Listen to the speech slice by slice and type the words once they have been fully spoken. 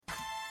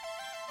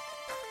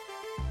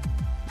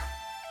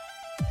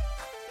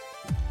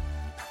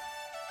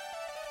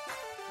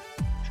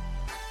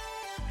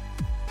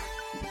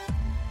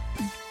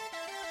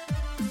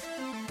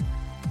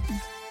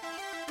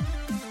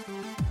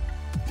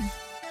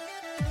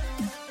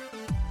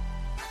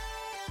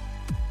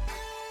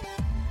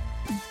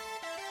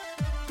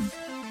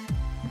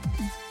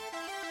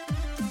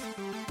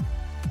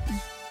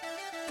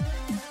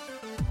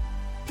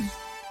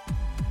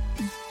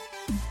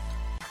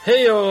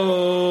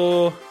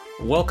Heyo!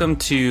 Welcome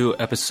to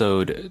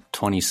episode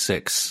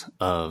 26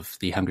 of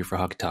the Hungry for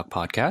Hockey Talk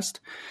podcast.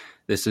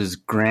 This is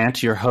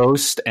Grant, your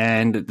host,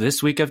 and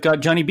this week I've got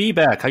Johnny B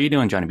back. How you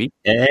doing, Johnny B?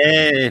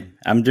 Hey,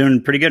 I'm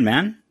doing pretty good,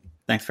 man.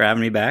 Thanks for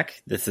having me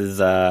back. This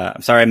is,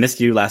 I'm sorry I missed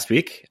you last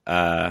week.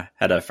 Had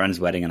a friend's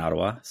wedding in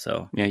Ottawa,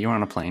 so. Yeah, you were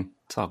on a plane.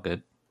 It's all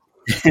good.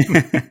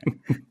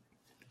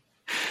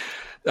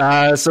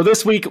 So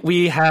this week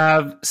we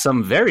have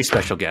some very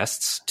special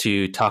guests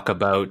to talk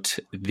about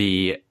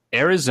the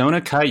Arizona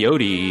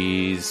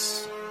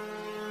Coyotes.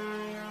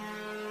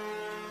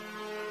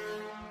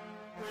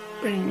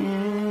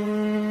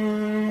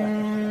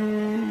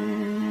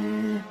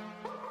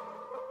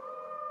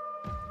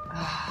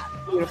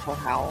 Beautiful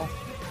howl.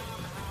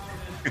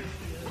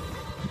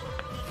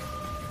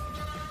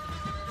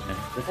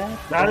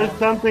 That is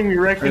something we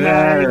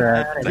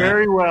recognize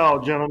very well,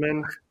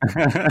 gentlemen.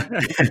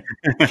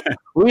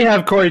 We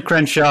have Corey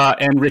Crenshaw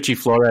and Richie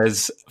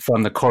Flores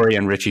from the Corey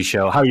and Richie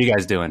Show. How are you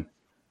guys doing?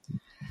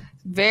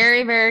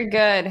 Very, very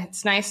good.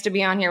 It's nice to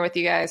be on here with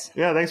you guys.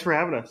 Yeah, thanks for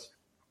having us.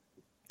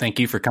 Thank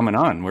you for coming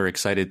on. We're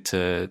excited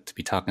to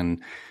be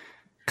talking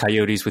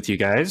Coyotes with you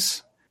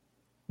guys.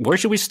 Where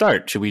should we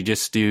start? Should we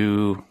just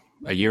do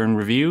a year in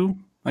review,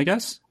 I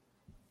guess?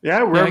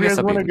 Yeah, wherever you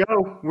guys want to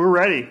go, we're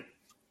ready.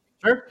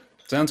 Sure.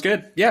 Sounds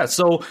good. Yeah,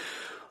 so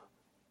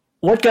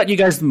what got you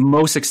guys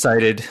most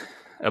excited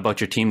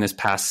about your team this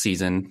past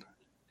season?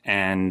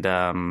 And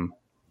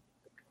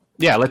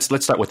let's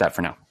start with that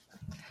for now.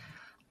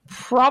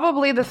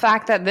 Probably the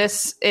fact that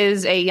this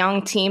is a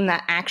young team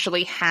that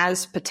actually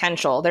has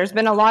potential. There's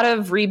been a lot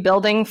of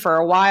rebuilding for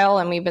a while,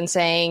 and we've been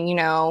saying,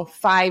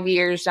 5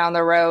 years down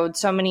the road,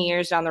 so many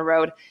years down the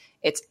road,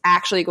 it's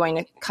actually going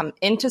to come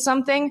into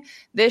something.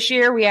 This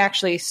year, we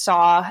actually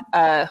saw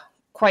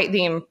quite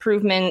the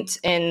improvement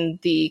in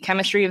the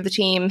chemistry of the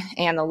team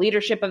and the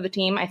leadership of the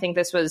team. I think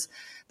this was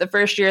the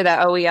first year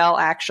that OEL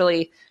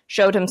actually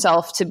showed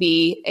himself to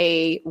be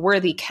a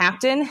worthy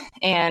captain,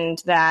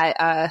 and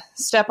that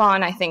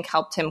Stepan, I think,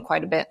 helped him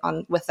quite a bit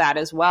with that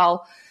as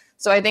well.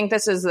 So I think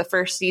this is the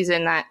first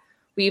season that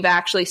we've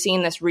actually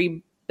seen this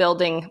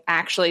rebuilding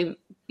actually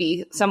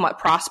be somewhat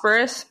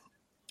prosperous.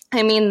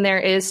 I mean, there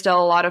is still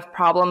a lot of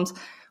problems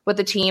with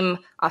the team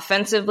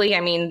offensively.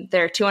 I mean,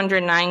 their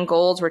 209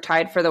 goals were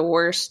tied for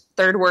the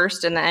third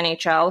worst in the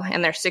NHL,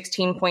 and their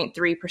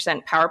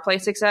 16.3% power play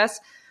success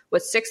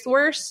was sixth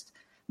worst.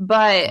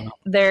 But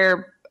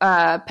their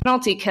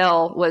penalty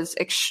kill was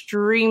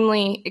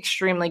extremely,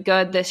 extremely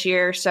good this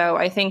year. So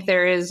I think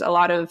there is a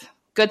lot of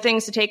good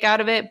things to take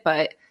out of it,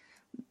 but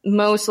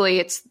mostly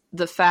it's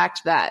the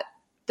fact that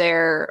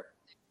their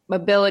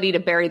ability to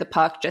bury the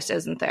puck just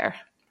isn't there.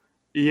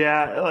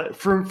 Yeah,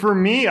 for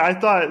me, I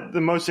thought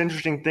the most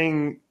interesting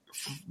thing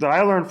that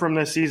I learned from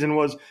this season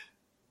was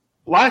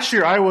last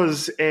year I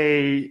was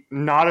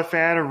not a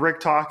fan of Rick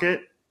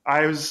Tocchet.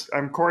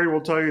 Corey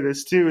will tell you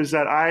this too, is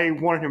that I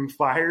wanted him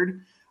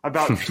fired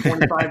about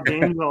 25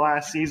 games in the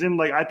last season.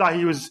 Like, I thought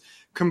he was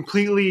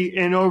completely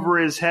in over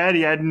his head.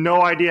 He had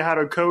no idea how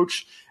to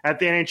coach at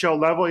the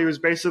NHL level. He was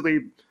basically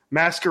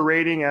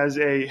masquerading as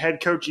a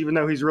head coach, even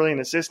though he's really an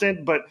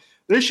assistant. But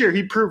this year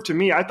he proved to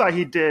me, I thought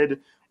he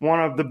did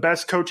one of the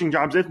best coaching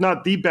jobs, if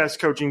not the best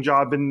coaching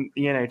job in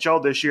the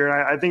NHL this year.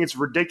 And I think it's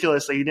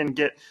ridiculous that he didn't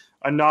get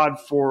a nod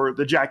for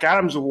the Jack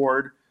Adams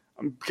Award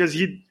because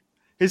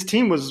his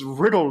team was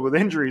riddled with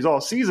injuries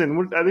all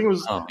season. I think it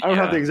was, I don't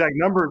have the exact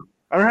number.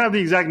 I don't have the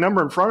exact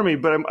number in front of me,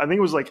 but I think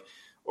it was like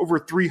over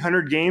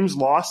 300 games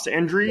lost to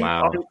injury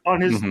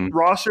on his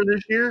roster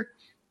this year.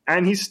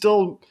 And he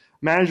still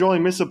managed to only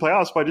miss the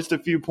playoffs by just a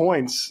few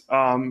points.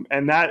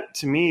 And that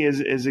to me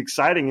is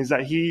exciting, is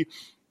that he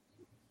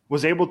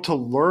was able to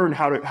learn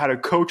how to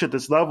coach at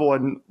this level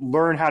and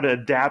learn how to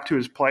adapt to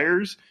his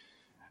players.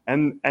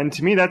 And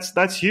to me,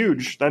 that's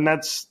huge. And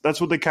that's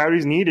what the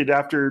Coyotes needed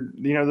after,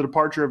 the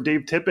departure of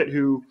Dave Tippett,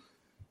 who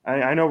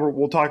I know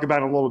we'll talk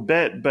about in a little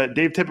bit, but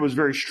Dave Tippett was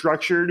very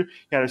structured.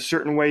 He had a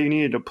certain way you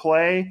needed to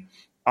play.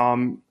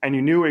 And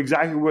you knew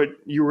exactly what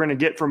you were going to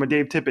get from a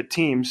Dave Tippett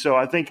team. So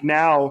I think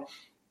now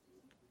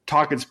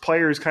Tocchet's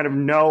players kind of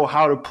know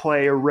how to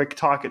play a Rick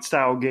Tocchet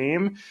style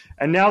game.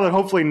 And now that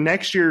hopefully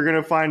next year you're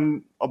going to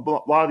find a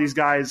lot of these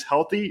guys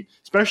healthy,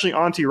 especially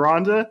Antti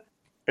Ranta,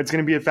 it's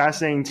going to be a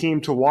fascinating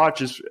team to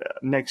watch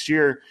next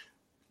year.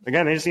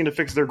 Again, they just need to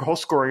fix their goal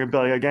scoring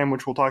ability again,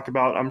 which we'll talk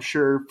about, I'm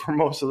sure, for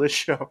most of this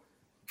show.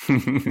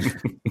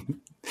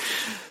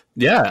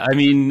 Yeah, I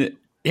mean,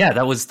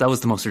 that was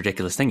the most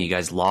ridiculous thing. You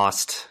guys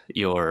lost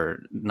your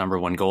number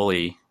one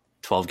goalie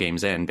 12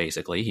 games in,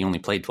 basically. He only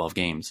played 12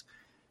 games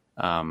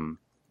the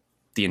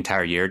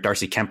entire year.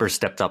 Darcy Kemper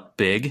stepped up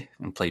big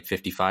and played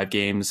 55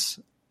 games.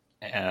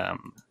 I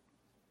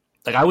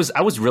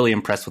was really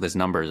impressed with his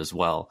numbers as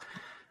well.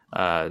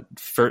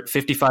 For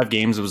 55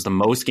 games, it was the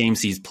most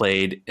games he's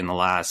played in the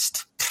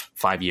last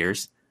 5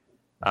 years.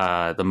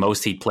 The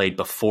most he'd played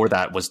before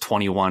that was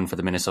 21 for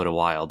the Minnesota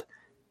Wild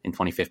in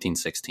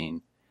 2015-16.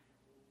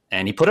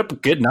 And he put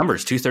up good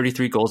numbers,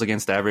 233 goals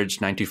against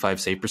average, 925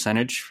 save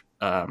percentage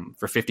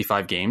for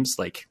 55 games.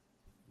 Like,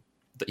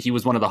 he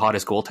was one of the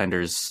hottest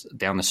goaltenders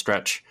down the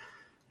stretch,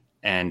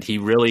 and he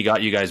really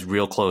got you guys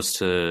real close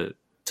to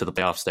the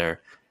playoffs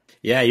there.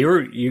 Yeah,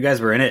 you guys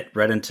were in it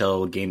right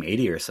until game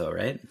 80 or so,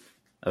 right?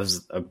 That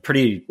was a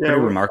pretty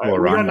remarkable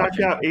run. We got knocked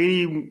out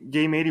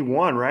game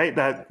 81, right?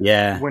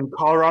 When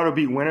Colorado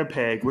beat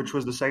Winnipeg, which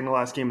was the second to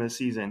last game of the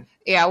season.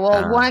 Yeah,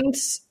 well,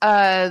 once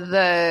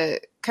the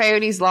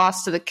Coyotes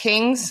lost to the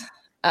Kings,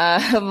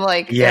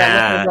 a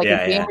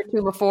game or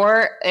two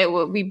before,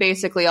 we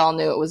basically all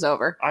knew it was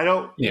over.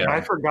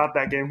 I forgot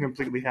that game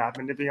completely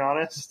happened, to be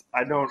honest.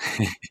 I've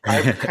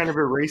kind of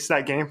erased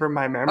that game from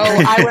my memory.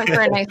 Oh, I went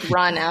for a nice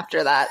run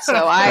after that, so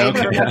I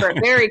remember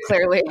it very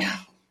clearly.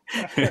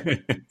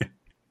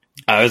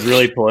 I was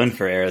really pulling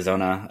for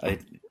Arizona.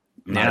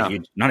 Not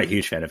a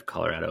huge fan of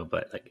Colorado,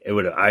 but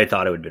I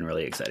thought it would have been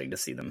really exciting to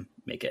see them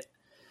make it.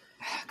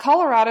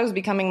 Colorado's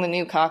becoming the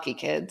new cocky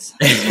kids.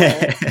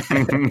 I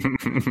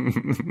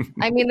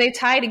mean, they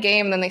tied a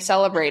game, then they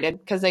celebrated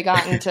because they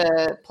got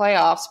into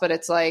playoffs, but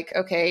it's like,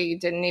 okay, you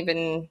didn't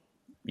win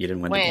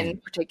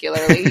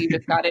particularly. You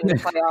just got into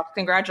playoffs.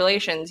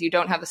 Congratulations. You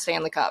don't have the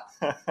Stanley Cup.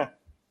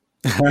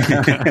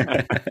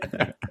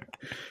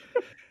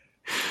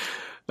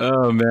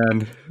 Oh,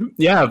 man.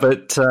 Yeah,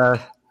 but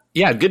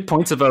good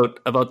points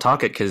about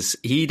Tocchet, because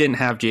he didn't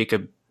have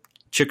Jacob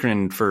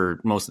Chychrun for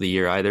most of the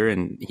year either,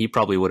 and he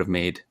probably would have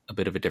made a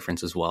bit of a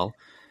difference as well.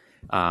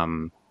 I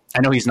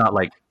know he's not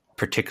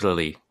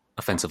particularly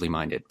offensively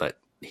minded, but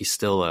he's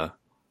still a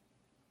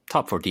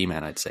top 4 D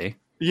man, I'd say.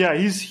 Yeah,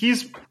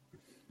 he's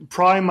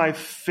probably my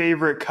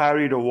favorite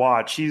Coyote to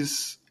watch.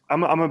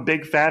 I'm a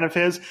big fan of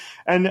his,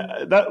 and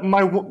that's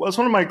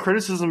one of my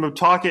criticism of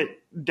Tocchet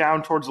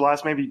down towards the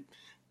last maybe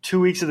 2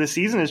 weeks of the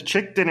season is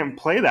Chick didn't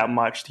play that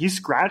much. He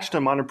scratched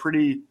him on a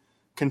pretty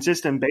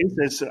consistent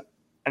basis.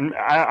 And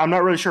I'm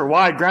not really sure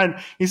why. Granted,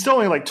 he's still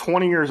only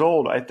 20 years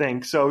old, I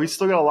think. So he's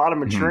still got a lot of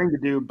maturing to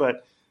do.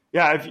 But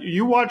yeah, if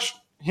you watch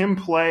him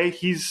play,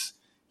 he's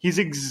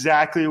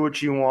exactly what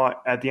you want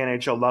at the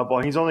NHL level.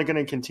 And he's only going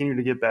to continue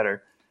to get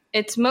better.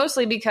 It's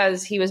mostly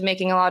because he was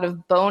making a lot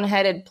of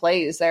boneheaded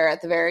plays there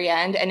at the very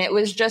end. And it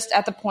was just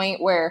at the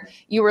point where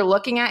you were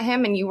looking at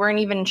him and you weren't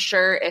even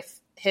sure if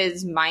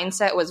his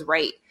mindset was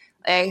right.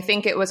 I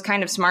think it was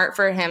kind of smart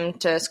for him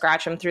to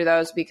scratch him through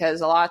those,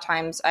 because a lot of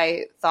times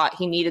I thought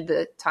he needed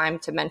the time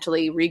to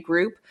mentally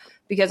regroup,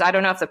 because I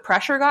don't know if the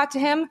pressure got to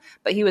him,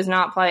 but he was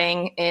not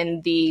playing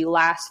in the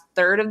last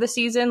third of the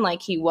season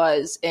like he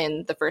was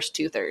in the first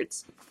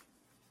 2/3.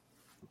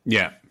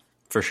 Yeah,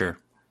 for sure.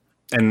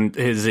 And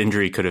his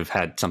injury could have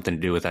had something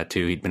to do with that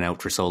too. He'd been out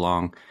for so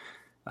long.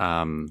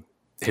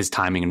 His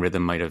timing and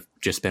rhythm might have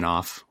just been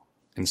off.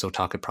 And so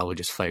Tocchet probably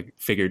just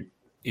figured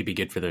it'd be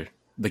good for the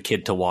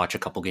kid to watch a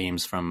couple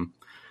games from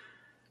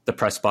the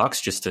press box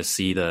just to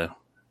see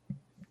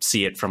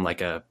it from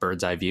a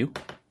bird's eye view.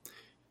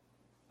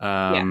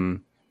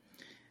 John,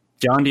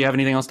 do you have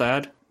anything else to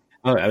add?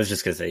 Oh, I was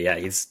just gonna say, yeah,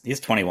 he's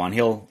 21.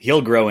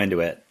 He'll grow into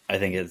it. I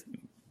think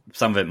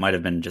some of it might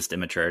have been just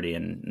immaturity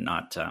and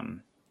not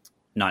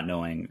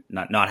knowing,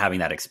 not having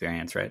that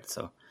experience, right?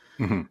 So,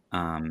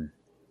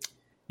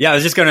 yeah, I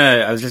was just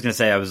gonna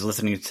say I was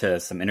listening to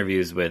some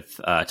interviews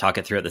with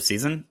Tocchet throughout the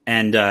season,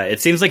 and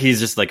it seems like he's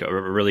just a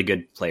really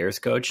good players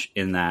coach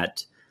in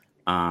that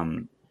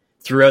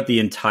throughout the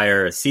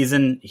entire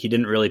season he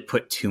didn't really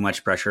put too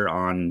much pressure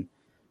on,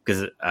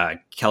 because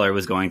Keller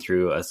was going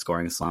through a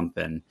scoring slump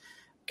and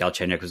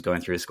Galchenyuk was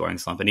going through a scoring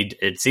slump, and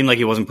it seemed like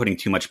he wasn't putting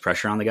too much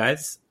pressure on the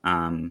guys,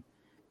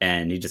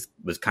 and he just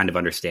was kind of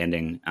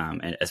understanding,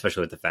 and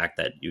especially with the fact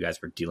that you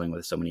guys were dealing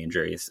with so many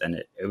injuries,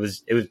 and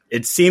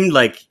it seemed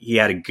like he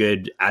had a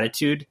good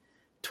attitude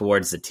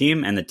towards the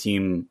team, and the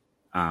team,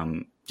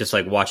 just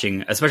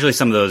watching, especially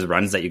some of those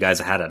runs that you guys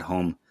had at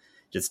home,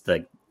 just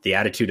the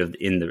attitude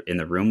in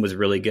the room was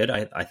really good.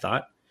 I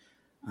thought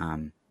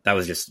that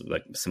was just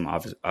some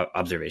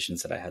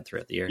observations that I had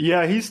throughout the year.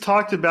 Yeah, he's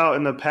talked about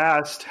in the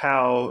past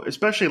how,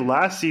 especially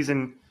last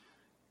season,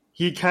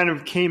 he kind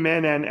of came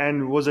in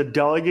and was a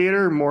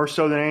delegator more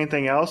so than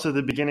anything else at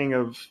the beginning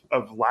of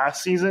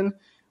last season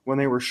when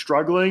they were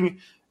struggling.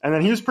 And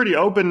then he was pretty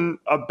open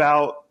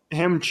about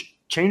him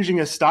changing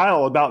his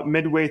style about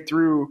midway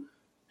through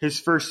his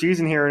first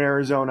season here in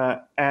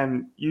Arizona.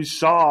 And you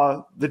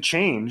saw the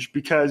change,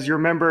 because you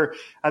remember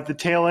at the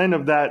tail end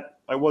of that,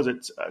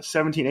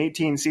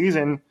 17-18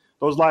 season,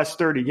 those last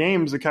 30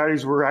 games, the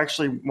Coyotes were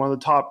actually one of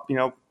the top,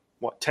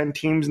 10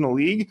 teams in the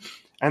league.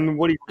 And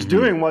what he was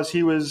doing was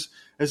he was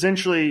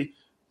essentially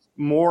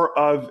more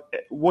of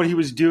what he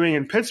was doing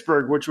in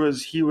Pittsburgh, which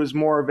was he was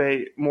more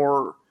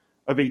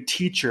of a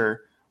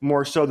teacher,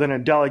 more so than a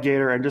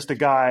delegator and just a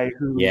guy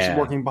who's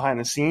working behind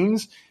the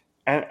scenes.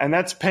 And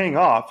that's paying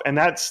off. And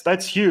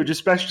that's huge,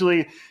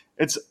 especially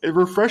it's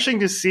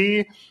refreshing to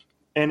see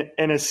in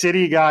a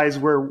city, guys,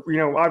 where,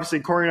 obviously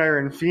Corey and I are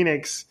in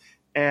Phoenix,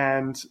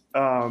 and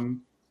our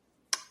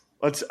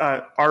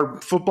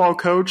football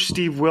coach,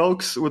 Steve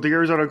Wilkes, with the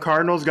Arizona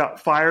Cardinals, got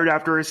fired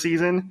after a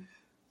season.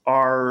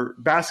 Our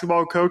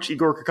basketball coach,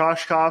 Igor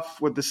Kokoshkov,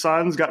 with the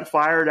Suns, got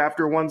fired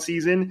after one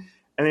season,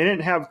 and they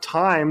didn't have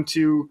time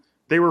to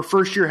they were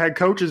first-year head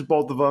coaches,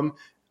 both of them,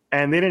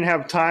 and they didn't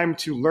have time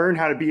to learn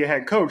how to be a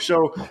head coach.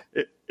 So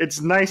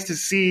it's nice to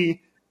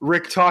see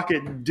Rick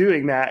Tocchet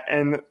doing that,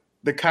 and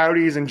the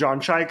Coyotes and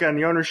John Chaika and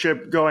the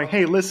ownership going,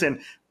 hey,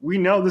 listen, we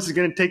know this is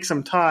going to take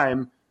some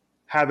time.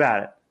 Have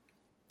at it.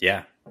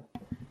 Yeah.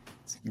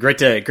 Great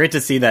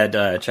to see that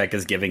Chaika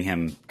is giving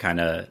him kind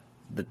of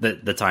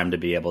the time to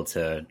be able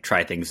to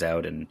try things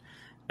out, and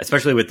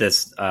especially with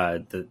this,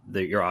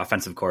 your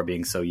offensive core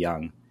being so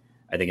young,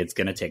 I think it's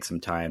going to take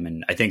some time.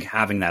 And I think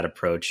having that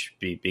approach,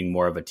 being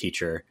more of a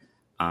teacher,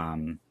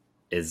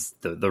 is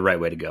the right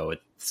way to go with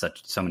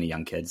so many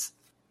young kids.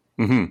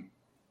 Mm-hmm.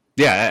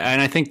 Yeah, and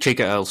I think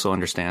Chaika also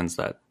understands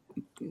that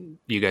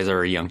you guys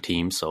are a young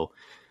team, so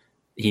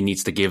he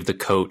needs to give the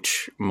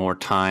coach more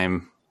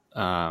time,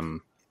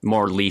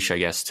 more leash, I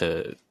guess,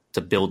 to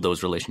build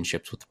those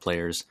relationships with the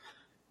players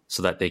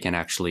so that they can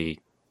actually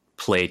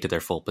play to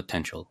their full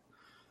potential.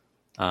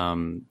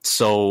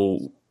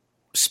 So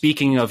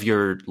speaking of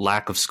your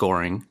lack of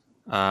scoring,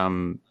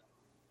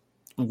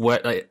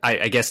 what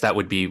I guess that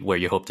would be where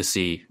you hope to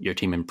see your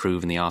team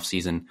improve in the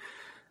offseason.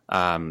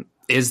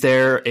 Is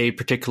there a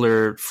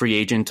particular free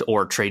agent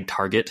or trade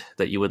target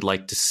that you would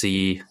like to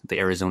see the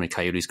Arizona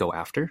Coyotes go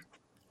after?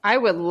 I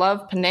would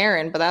love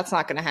Panarin, but that's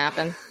not going to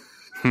happen.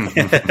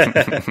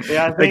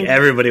 I think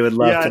everybody would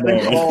love I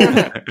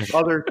Panarin.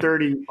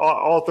 think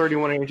all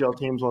 31 NHL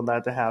teams want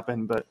that to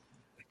happen, but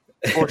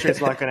fortunately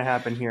it's not going to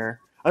happen here.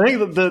 I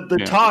think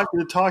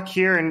the talk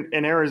here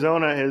in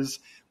Arizona is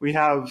we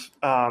have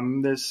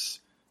this,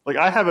 like,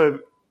 I have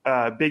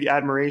a big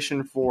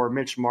admiration for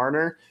Mitch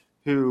Marner,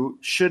 who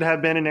should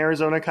have been an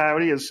Arizona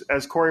Coyote,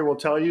 as Corey will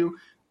tell you.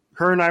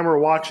 Her and I were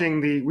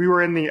watching we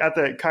were at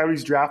the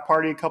Coyotes draft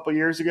party a couple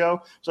years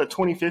ago. Was that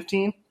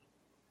 2015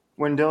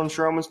 when Dylan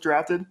Strome was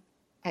drafted?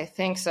 I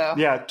think so.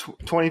 Yeah,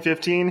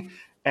 2015.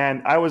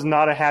 And I was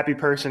not a happy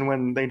person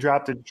when they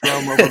drafted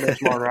Strome over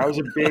Mitch Marner. I was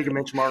a big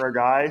Mitch Marner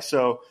guy.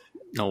 So,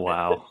 oh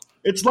wow,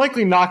 it's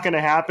likely not going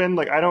to happen.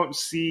 Like, I don't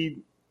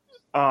see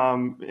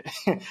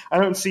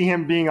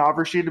him being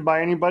offer sheeted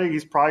by anybody.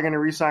 He's probably going to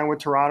re-sign with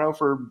Toronto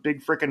for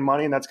big freaking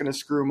money, and that's going to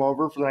screw him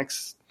over for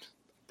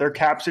their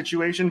cap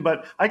situation.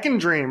 But I can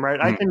dream, right?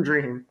 I can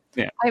dream.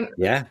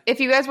 Yeah.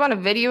 If you guys want a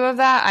video of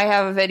that, I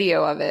have a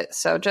video of it.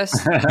 So just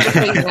so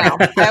you know,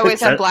 I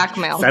always have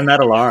blackmail. Send that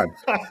along.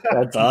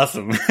 That's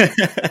awesome.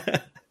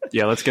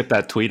 Yeah, let's get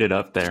that tweeted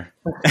up there.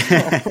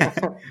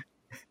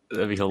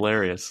 That'd be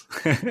hilarious.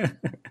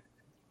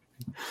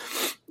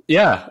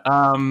 Yeah.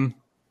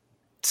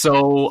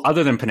 So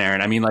other than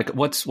Panarin, I mean, like,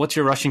 what's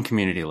your Russian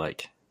community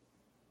like?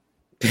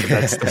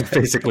 That's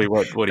basically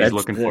what he's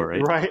looking for,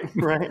 right?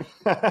 Right.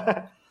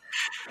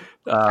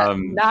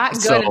 Not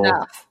good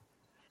enough.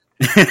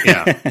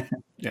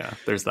 Yeah.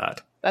 There's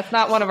that. That's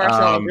not one of our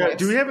selling points.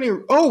 Do we have any?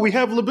 Oh, we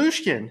have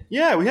Lyubushkin.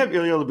 Yeah, we have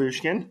Ilya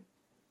Lyubushkin.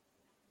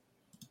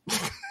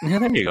 Yeah,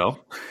 there you go.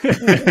 Is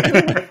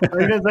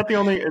that the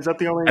only?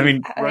 I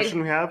mean,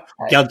 Russian we have?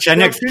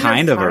 Galchenyuk's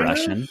kind of a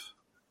Russian.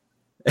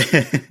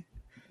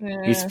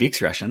 He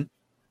speaks Russian.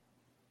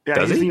 Yeah,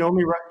 Does he's he? the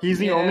only. He's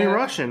the only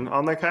Russian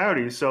on the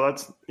Coyotes. So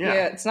that's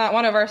Yeah, it's not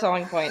one of our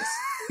selling points.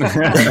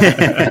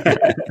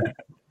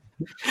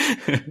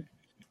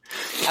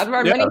 Out of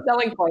our many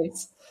selling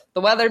points, the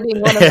weather being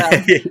one of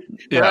them,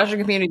 the Russian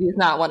community is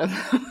not one of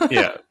them.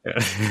 Yeah.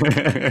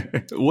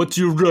 What's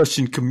your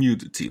Russian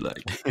community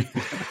like?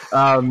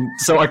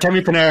 So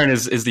Artemi Panarin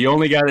is the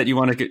only guy that you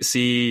want to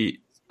see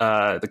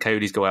the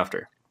Coyotes go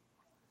after.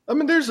 I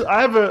mean,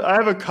 I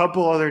have a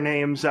couple other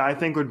names that I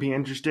think would be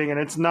interesting, and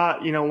it's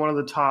not one of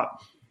the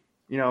top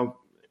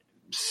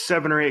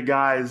 7 or 8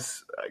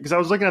 guys, because I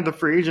was looking at the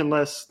free agent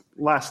list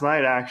last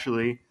night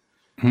actually.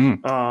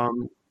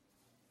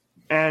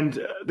 And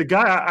the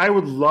guy I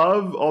would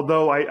love,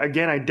 although I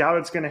doubt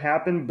it's going to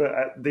happen, but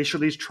they should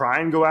at least try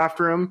and go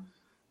after him,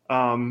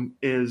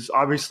 is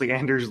obviously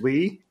Anders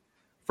Lee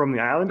from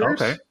the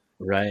Islanders. Okay.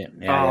 Right.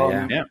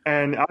 Yeah.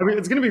 And I mean,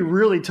 it's going to be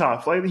really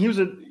tough. Like, he was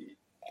a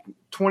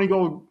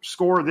 20-goal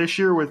scorer this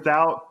year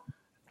without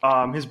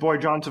his boy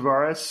John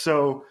Tavares.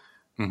 So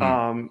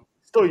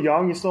still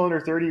young. He's still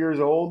under 30 years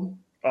old.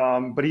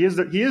 But he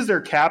is their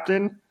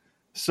captain.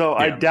 So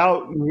I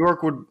doubt New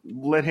York would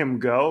let him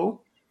go.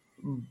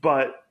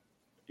 But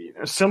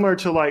similar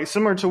to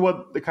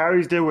what the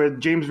Coyotes did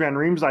with James Van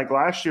Riemsdyk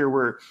last year,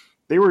 where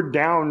they were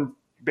down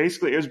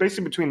it was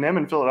basically between them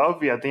and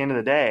Philadelphia at the end of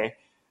the day.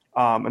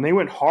 And they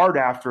went hard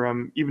after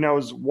him, even though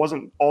it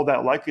wasn't all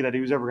that likely that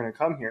he was ever going to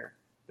come here.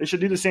 They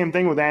should do the same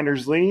thing with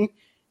Anders Lee.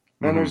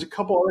 And there's a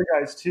couple other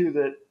guys too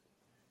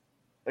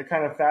that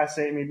kind of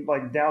fascinate me,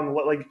 like down the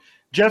like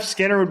Jeff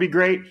Skinner would be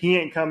great. He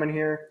ain't coming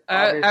here.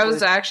 I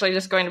was actually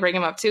just going to bring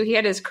him up too. He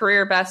had his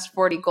career best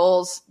 40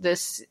 goals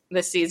this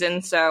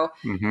season, so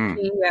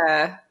he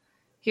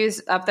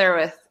was up there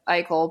with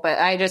Eichel. But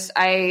I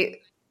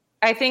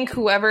think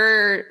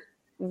whoever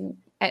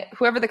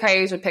the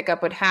Coyotes would pick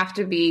up would have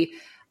to be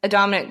a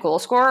dominant goal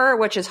scorer,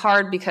 which is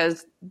hard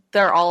because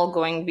they're all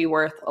going to be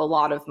worth a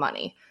lot of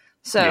money.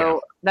 So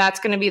that's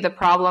going to be the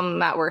problem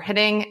that we're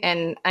hitting.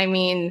 And I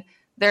mean,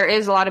 there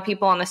is a lot of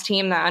people on this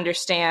team that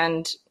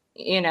understand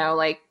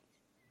like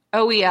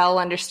OEL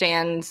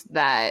understands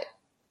that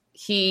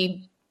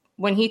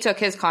when he took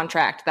his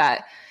contract,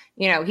 that,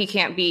 he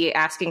can't be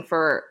asking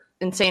for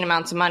insane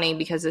amounts of money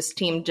because this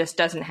team just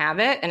doesn't have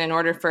it. And in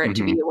order for it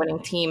to be a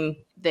winning team,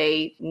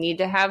 they need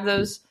to have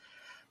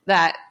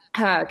that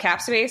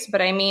cap space.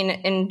 But I mean,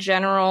 in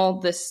general,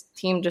 this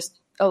team just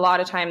a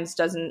lot of times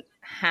doesn't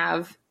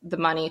have the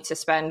money to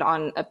spend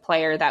on a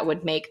player that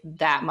would make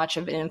that much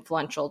of an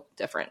influential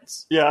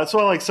difference. Yeah, that's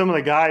why some of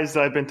the guys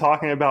that I've been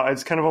talking about,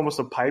 it's kind of almost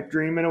a pipe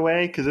dream in a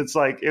way, because it's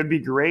it would be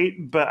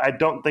great, but I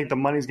don't think the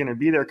money's going to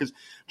be there because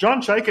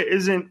John Chayka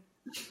isn't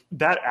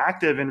that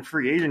active in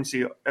free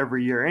agency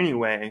every year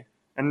anyway,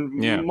 and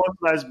most of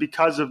that is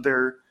because of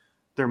their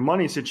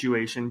money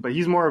situation. But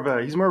he's more of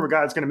a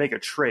guy that's going to make a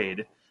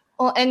trade.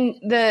 Well, and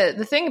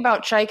the thing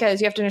about Chayka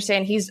is you have to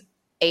understand he's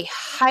a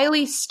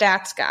highly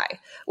stats guy,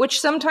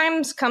 which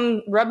sometimes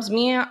rubs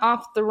me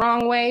off the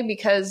wrong way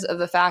because of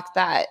the fact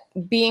that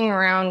being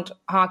around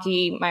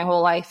hockey my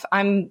whole life,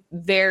 I'm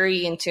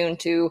very in tune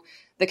to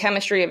the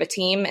chemistry of a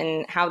team,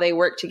 and how they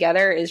work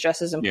together is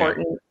just as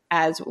important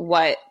as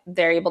what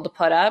they're able to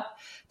put up.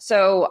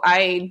 So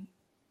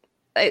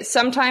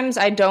sometimes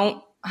I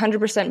don't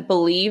 100%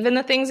 believe in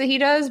the things that he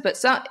does,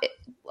 but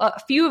a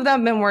few of them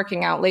have been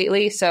working out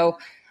lately. So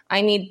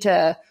I need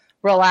to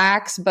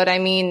relax. But I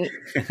mean,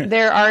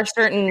 there are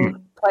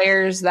certain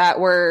players that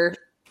were,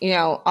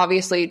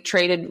 obviously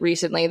traded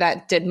recently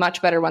that did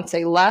much better once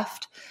they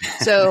left.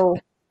 So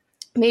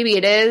maybe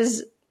it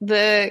is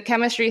the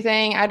chemistry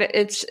thing.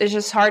 It's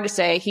just hard to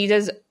say. He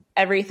does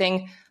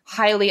everything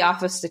highly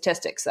off of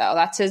statistics, though.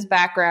 That's his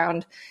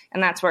background,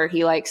 and that's where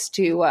he likes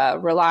to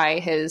rely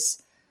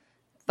his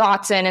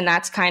thoughts in, and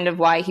that's kind of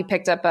why he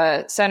picked up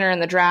a center in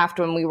the draft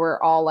when we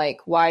were all like,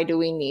 why do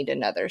we need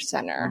another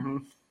center?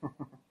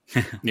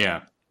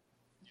 Yeah.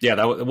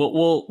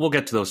 We'll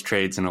get to those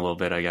trades in a little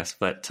bit, I guess.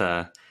 But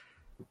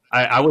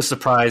I was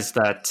surprised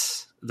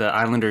that the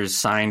Islanders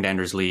signed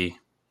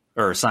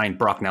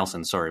Brock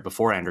Nelson,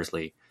 before Anders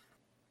Lee.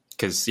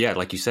 Because,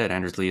 like you said,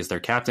 Anders Lee is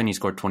their captain. He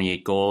scored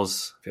 28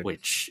 goals,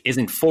 which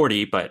isn't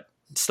 40, but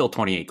still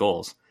 28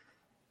 goals.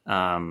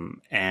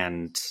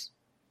 And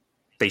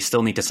they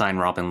still need to sign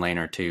Robin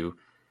Lehner too.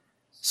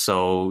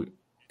 So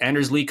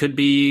Anders Lee could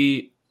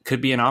be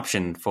an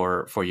option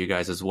for you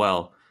guys as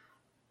well.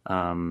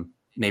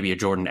 Maybe a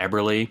Jordan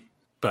Eberle,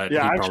 but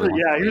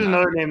here's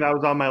another name that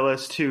was on my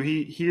list too.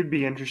 He'd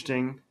be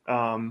interesting.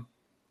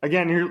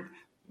 Again,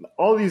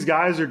 all these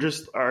guys are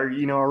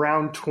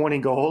around 20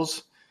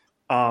 goals,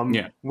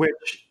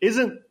 which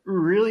isn't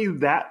really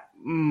that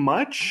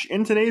much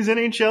in today's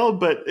NHL.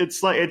 But it's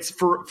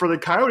for the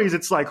Coyotes,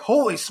 it's like,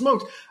 holy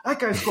smokes, that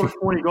guy scored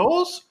 20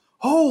 goals.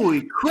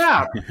 Holy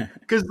crap!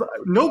 Because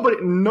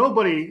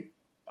nobody.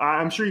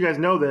 I'm sure you guys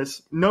know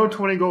this. No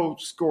 20 goal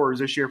scorers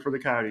this year for the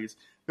Coyotes.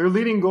 Their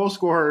leading goal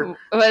scorer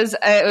it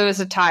was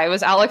a tie. It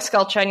was Alex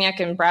Galchenyuk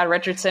and Brad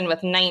Richardson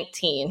with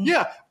 19.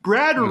 Yeah,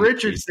 Brad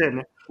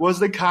Richardson was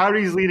the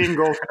Coyotes' leading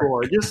goal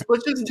scorer.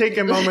 Let's just take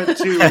a moment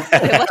to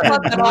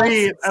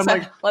breathe.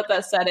 Let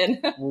that set in.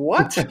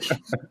 What?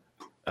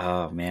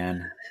 Oh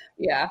man.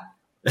 Yeah.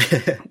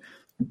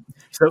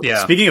 So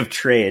speaking of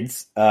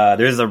trades,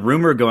 there's a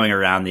rumor going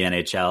around the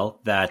NHL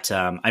that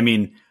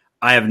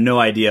I have no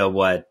idea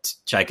what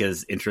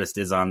Chayka's interest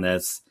is on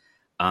this,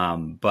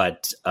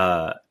 but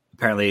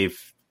apparently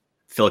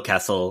Phil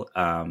Kessel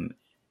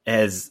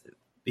has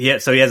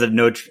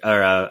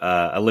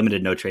a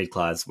limited no trade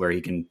clause where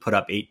he can put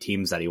up 8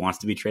 teams that he wants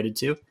to be traded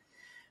to,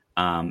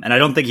 and I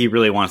don't think he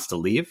really wants to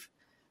leave.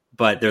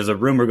 But there's a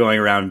rumor going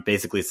around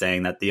basically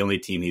saying that the only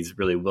team he's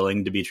really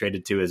willing to be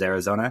traded to is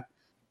Arizona.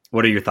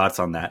 What are your thoughts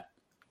on that?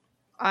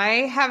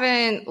 I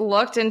haven't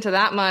looked into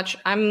that much.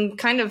 I'm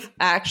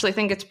actually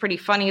think it's pretty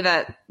funny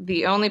that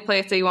the only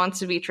place that he wants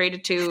to be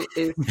traded to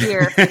is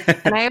here.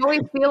 And I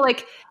always feel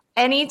like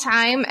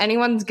anytime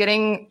anyone's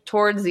getting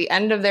towards the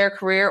end of their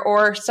career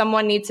or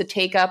someone needs to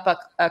take up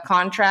a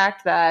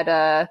contract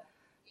that,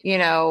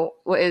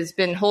 has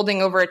been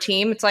holding over a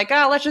team, it's like,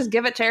 let's just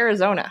give it to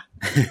Arizona.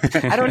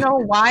 I don't know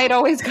why it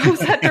always goes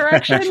that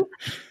direction.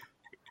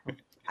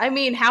 I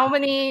mean, how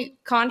many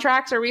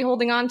contracts are we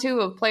holding on to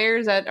of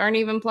players that aren't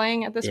even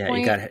playing at this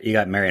point? You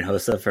got Marian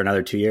Hossa for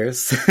another 2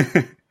 years.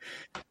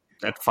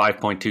 At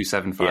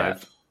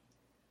 5.275.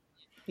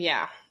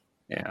 Yeah.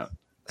 Yeah.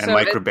 And so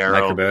Mike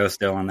Ribeiro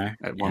still on there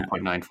at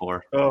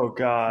 1.94. Oh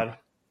God.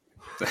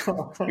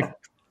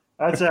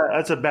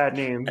 That's a bad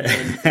name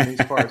in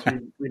these parts.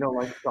 We don't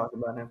like to talk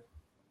about him.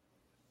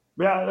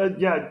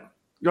 Yeah.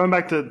 Going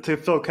back to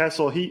Phil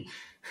Kessel,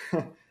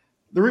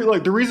 the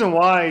reason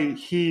why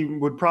he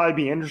would probably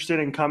be interested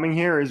in coming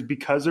here is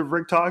because of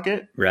Rick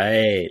Tocchet,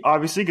 right?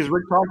 Obviously, because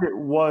Rick Tocchet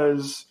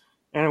was,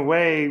 in a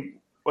way,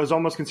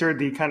 almost considered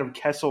the kind of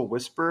Kessel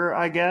whisperer,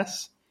 I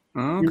guess.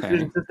 Okay. He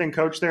was an assistant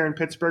coach there in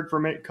Pittsburgh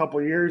for a couple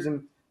of years,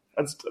 and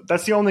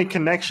that's the only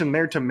connection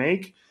there to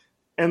make.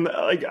 And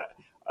I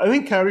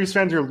think Coyotes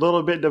fans are a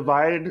little bit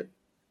divided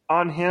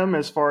on him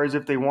as far as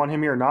if they want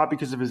him here or not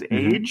because of his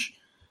age.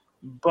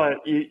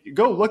 But you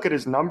go look at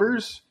his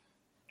numbers,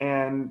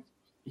 and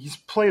he's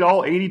played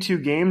all 82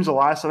 games the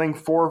last, I think,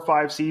 4 or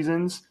 5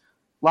 seasons.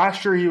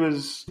 Last year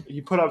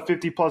he put up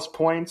 50-plus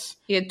points.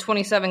 He had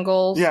 27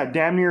 goals. Yeah,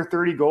 damn near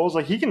 30 goals.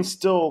 Like, he can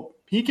still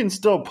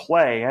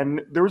play.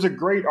 And there was a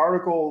great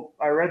article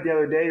I read the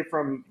other day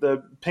from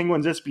the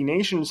Penguins SB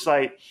Nation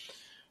site,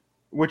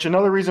 which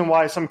another reason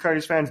why some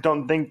Coyotes fans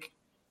don't think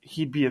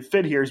he'd be a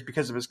fit here is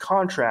because of his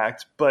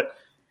contract. But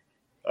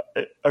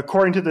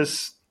according to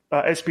this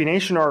SB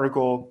Nation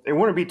article, it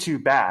wouldn't be too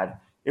bad.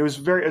 It was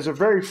a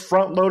very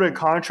front-loaded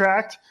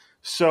contract,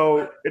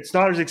 so it's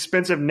not as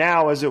expensive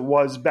now as it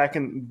was back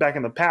in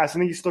the past. I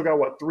think he's still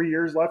got 3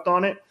 years left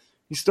on it.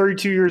 He's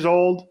 32 years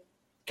old.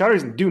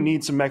 Coyotes do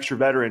need some extra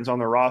veterans on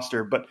their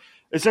roster, but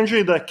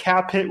essentially the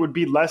cap hit would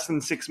be less than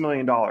 $6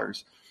 million,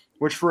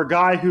 which for a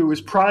guy who is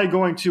probably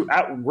going to,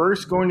 at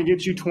worst, going to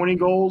get you 20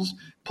 goals,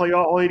 play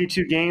all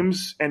 82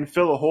 games, and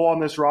fill a hole on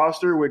this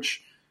roster,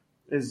 which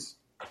is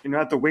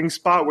at the wing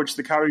spot, which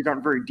the Coyotes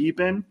aren't very deep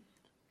in.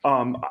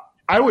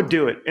 I would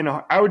do it in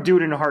a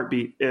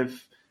heartbeat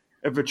if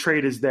a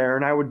trade is there,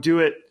 and I would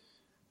even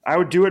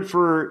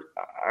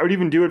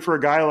do it for a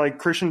guy like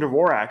Christian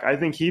Dvorak. I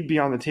think he'd be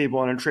on the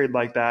table in a trade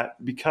like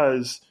that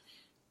because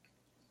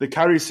the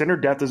Coyotes center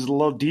depth is a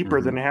little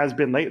deeper than it has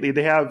been lately.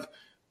 They have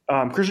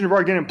Christian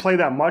Dvorak didn't play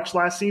that much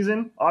last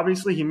season.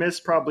 Obviously, he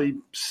missed probably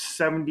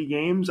 70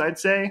 games, I'd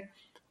say,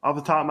 off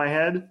the top of my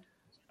head.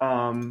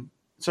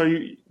 So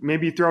you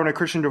maybe throw in a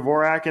Christian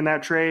Dvorak in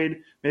that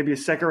trade, maybe a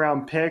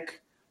second-round pick,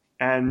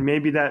 and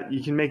maybe that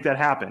you can make that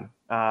happen.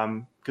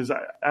 Because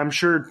I'm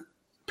sure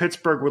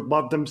Pittsburgh would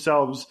love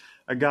themselves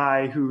a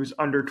guy who's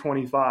under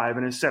 25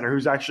 and a center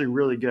who's actually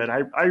really good.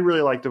 I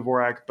really like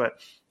Dvorak, but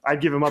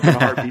I'd give him up in a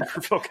heartbeat for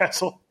Phil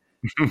Kessel.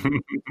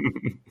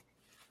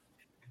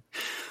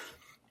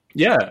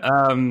 Yeah.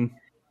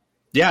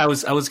 I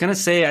was gonna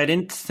say I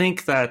didn't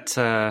think that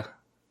the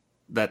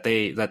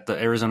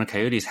Arizona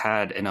Coyotes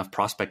had enough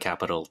prospect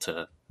capital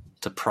to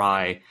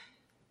pry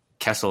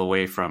Kessel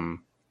away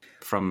from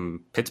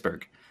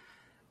Pittsburgh.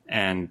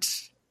 And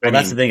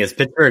that's the thing is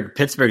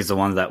Pittsburgh is the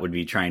ones that would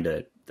be trying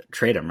to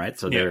trade him, right?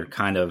 So they're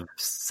kind of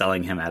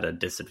selling him at a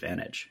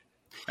disadvantage,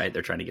 right?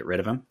 They're trying to get rid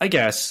of him, I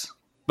guess.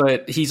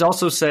 But he's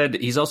also said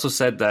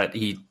that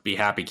he'd be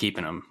happy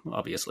keeping him,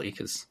 obviously,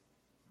 because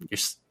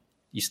it's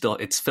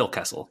Phil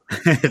Kessel.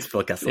 It's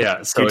Phil Kessel.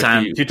 Yeah, so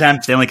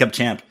two-time Stanley Cup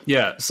champ.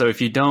 Yeah, so if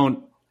he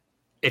doesn't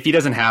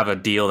have a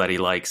deal that he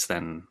likes,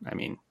 then I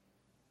mean,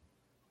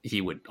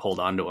 he would hold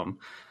on to him.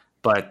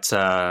 But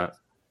I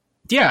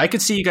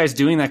could see you guys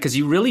doing that because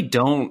you really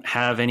don't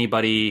have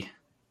anybody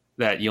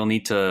that you'll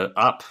need to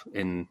up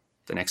in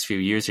the next few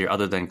years here,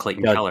 other than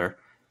Clayton Keller,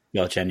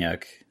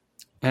 Galchenyuk.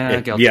 You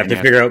have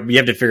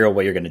to figure out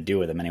what you're going to do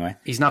with him anyway.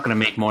 He's not going to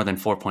make more than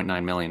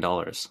 $4.9 million.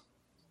 Oh,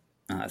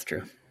 that's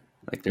true.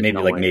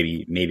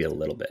 Maybe a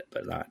little bit,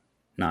 but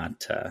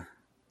not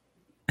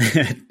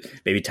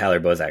maybe Tyler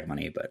Bozak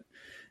money, but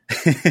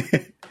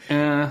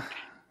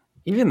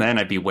even then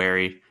I'd be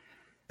wary.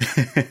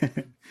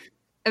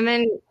 And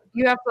then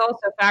you have to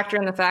also factor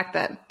in the fact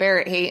that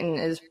Barrett Hayton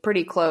is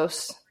pretty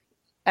close.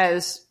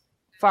 As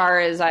far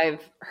as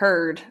I've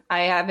heard,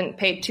 I haven't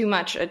paid too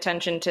much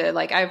attention to,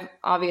 I've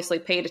obviously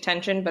paid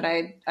attention, but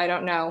I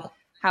don't know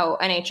how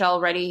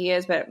NHL ready he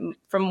is. But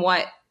from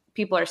what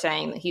people are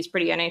saying, he's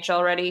pretty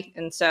NHL ready.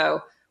 And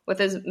so with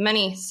as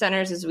many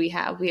centers as we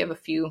have a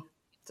few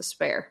to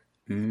spare.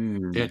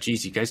 Yeah,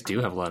 geez, you guys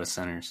do have a lot of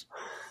centers.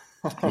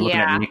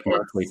 Yeah,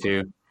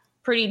 too.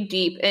 Pretty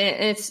deep.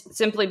 And it's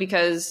simply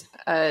because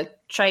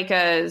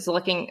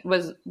Chaika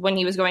was when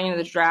he was going into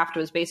the draft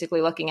was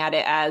basically looking at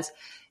it as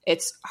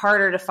it's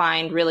harder to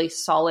find really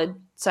solid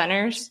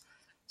centers.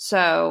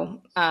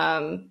 So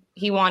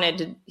he wanted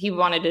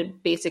to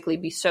basically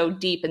be so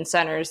deep in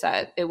centers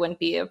that it wouldn't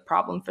be a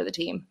problem for the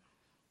team.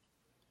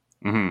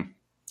 Mm-hmm.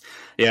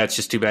 Yeah, it's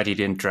just too bad he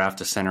didn't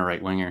draft a center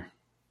right winger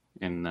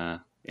in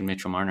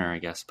Mitchell Marner, I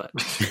guess. But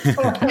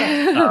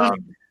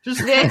just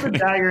put the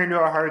dagger into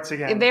our hearts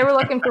again. They were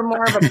looking for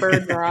more of a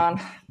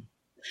Bergeron.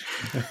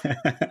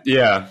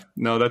 Yeah,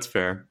 no, that's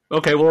fair.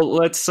 Okay, well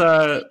let's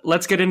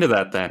get into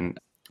that then.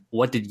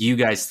 What did you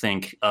guys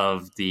think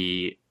of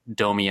the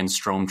Domi and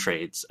Strome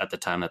trades at the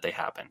time that they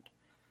happened?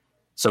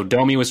 So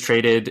Domi was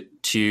traded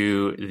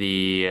to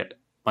the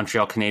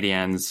Montreal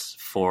Canadiens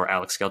for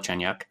Alex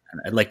Galchenyuk.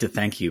 I'd like to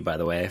thank you, by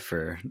the way,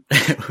 for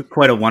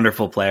quite a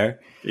wonderful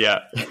player. Yeah.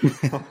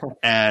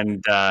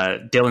 And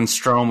Dylan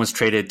Strome was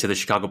traded to the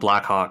Chicago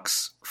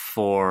Blackhawks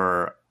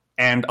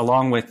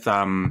along with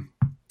Brendan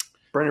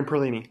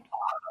Perlini.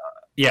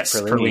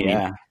 Yes, Perlini.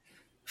 Yeah.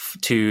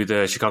 To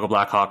the Chicago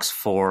Blackhawks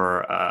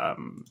for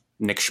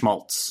Nick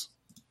Schmaltz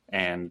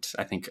and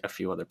I think a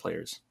few other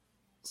players.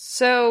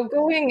 So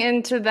going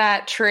into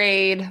that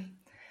trade,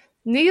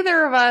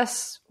 neither of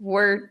us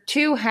were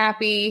too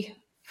happy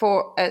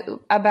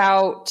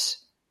about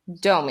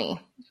Domi,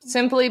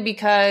 simply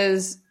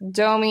because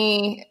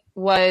Domi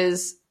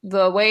was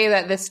the way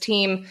that this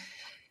team,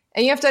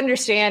 and you have to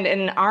understand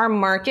in our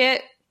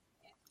market,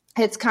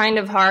 it's kind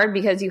of hard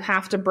because you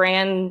have to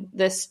brand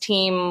this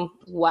team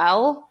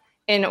well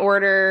in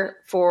order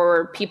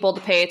for people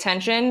to pay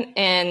attention.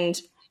 And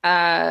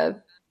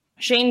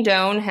Shane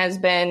Doan has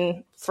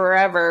been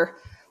forever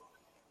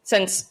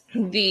since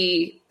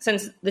the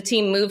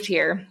team moved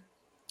here,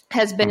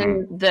 has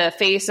been the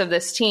face of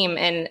this team.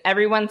 And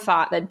everyone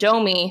thought that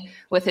Domi,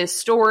 with his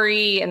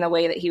story and the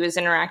way that he was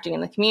interacting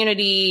in the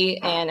community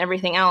and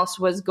everything else,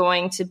 was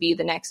going to be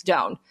the next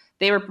Doan.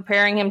 They were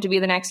preparing him to be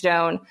the next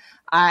Doan.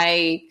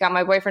 I got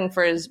my boyfriend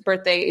for his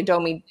birthday a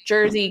Domi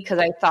jersey because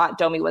I thought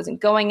Domi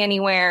wasn't going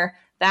anywhere.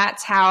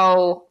 That's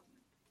how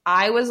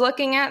I was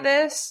looking at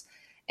this.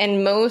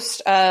 And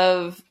most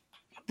of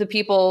the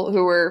people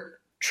who were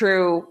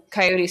true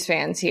Coyotes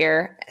fans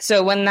here.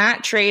 So when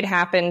that trade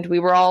happened, we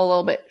were all a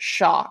little bit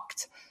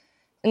shocked.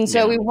 And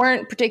so we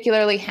weren't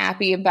particularly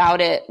happy about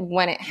it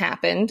when it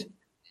happened.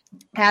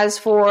 As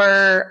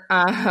for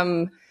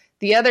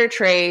the other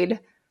trade,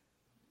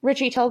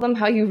 Richie, tell them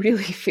how you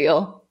really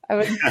feel. I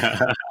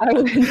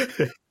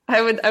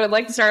would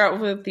like to start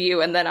out with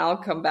you, and then I'll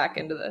come back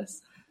into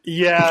this.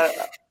 Yeah.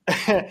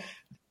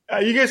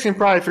 You guys can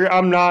probably figure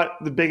I'm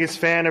not the biggest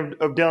fan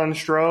of Dylan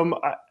Strome.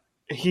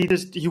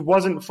 He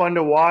wasn't fun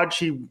to watch.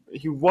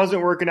 He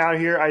wasn't working out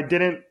here. I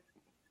didn't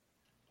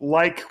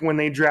like when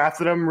they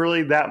drafted him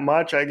really that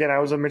much. Again, I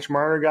was a Mitch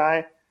Marner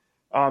guy.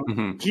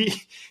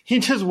 He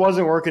just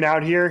wasn't working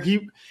out here.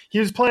 He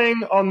was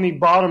playing on the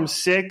bottom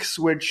six,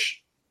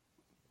 which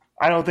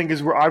I don't think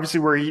is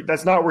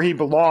that's not where he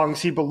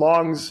belongs. He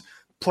belongs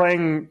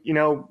playing,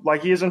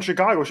 like he is in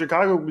Chicago.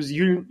 Chicago was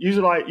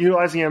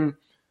utilizing him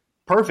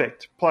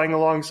perfect, playing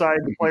alongside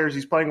the players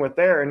he's playing with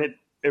there, and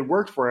it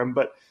worked for him.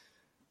 But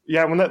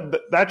yeah, when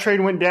that trade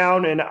went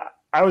down, and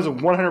I was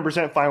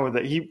 100% fine with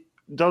it.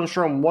 Dylan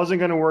Strome wasn't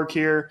going to work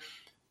here,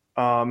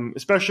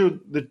 especially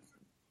the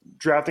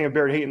drafting of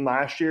Barrett Hayton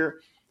last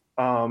year.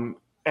 And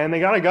they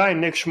got a guy,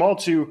 Nick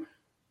Schmaltz, who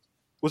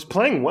was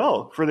playing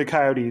well for the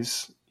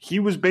Coyotes. He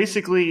was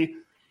basically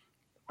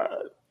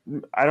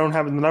I don't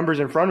have the numbers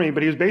in front of me,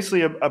 but he was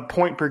basically a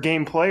point per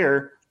game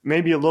player,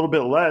 maybe a little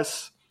bit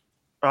less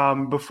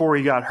before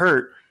he got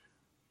hurt.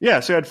 Yeah,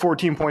 so he had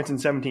 14 points in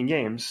 17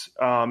 games,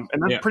 and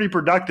that's pretty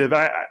productive.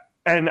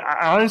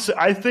 Honestly,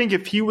 I think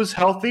if he was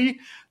healthy,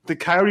 the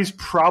Coyotes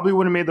probably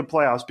would have made the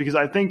playoffs because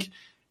I think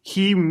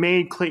he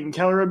made Clayton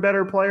Keller a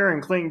better player,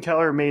 and Clayton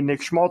Keller made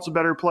Nick Schmaltz a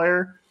better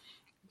player.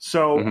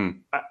 So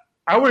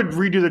I would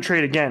redo the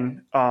trade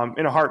again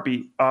in a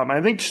heartbeat.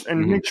 I think,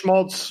 and Nick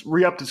Schmaltz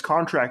re-upped his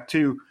contract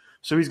too,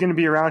 so he's going to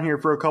be around here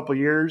for a couple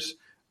years.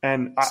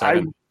 And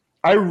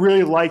I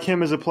really like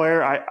him as a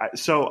player.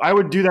 So I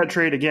would do that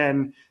trade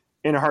again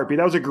in a heartbeat.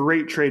 That was a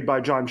great trade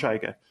by John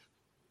Chayka.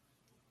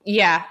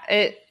 Yeah,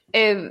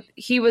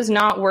 he was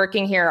not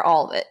working here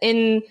all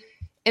in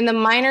the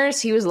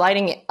minors. He was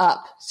lighting it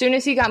up. As soon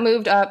as he got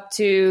moved up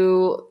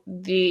to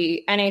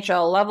the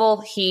NHL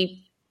level,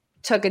 he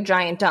took a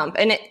giant dump.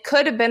 And it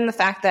could have been the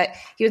fact that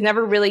he was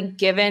never really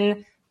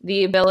given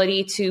the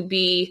ability to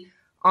be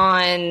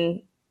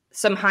on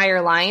some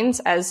higher lines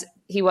as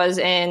he was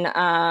in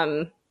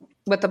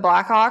with the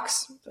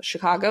Blackhawks,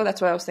 Chicago.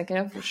 That's what I was thinking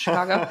of,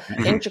 Chicago,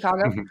 in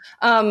Chicago.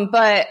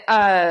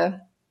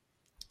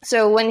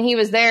 So when he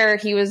was there,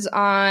 he was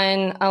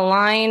on a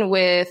line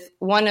with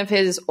one of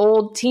his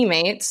old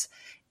teammates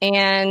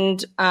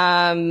and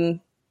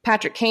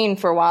Patrick Kane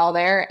for a while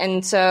there.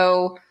 And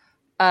so,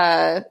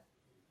 Kane,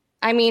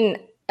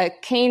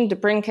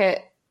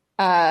 DeBrincat,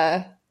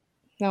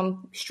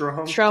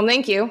 Strome,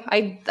 thank you.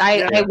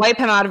 I wipe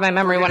him out of my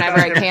memory whenever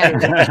I can.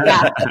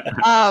 Yeah.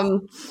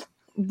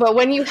 But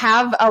when you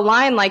have a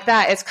line like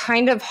that, it's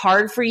kind of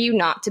hard for you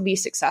not to be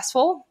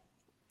successful.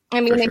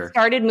 They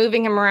started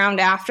moving him around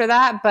after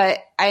that, but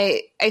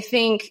I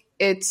think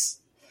it's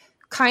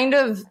kind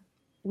of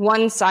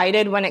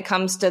one-sided when it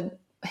comes to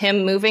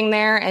him moving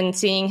there and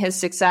seeing his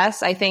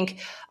success. I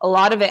think a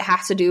lot of it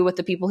has to do with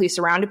the people he's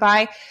surrounded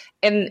by,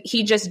 and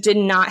he just did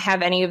not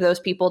have any of those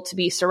people to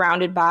be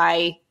surrounded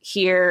by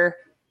here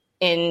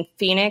in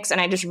Phoenix, and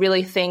I just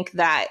really think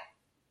that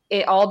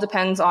it all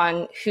depends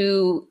on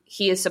who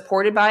he is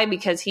supported by,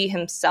 because he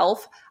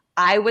himself,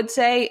 I would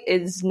say,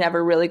 is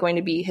never really going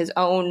to be his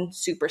own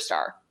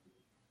superstar.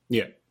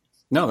 Yeah.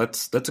 No,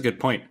 that's a good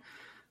point.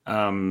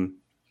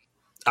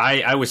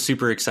 I was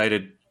super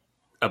excited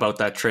about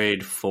that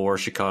trade for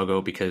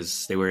Chicago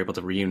because they were able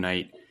to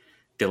reunite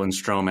Dylan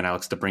Strome and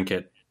Alex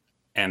DeBrincat.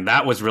 And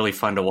that was really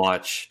fun to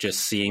watch, just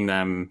seeing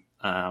them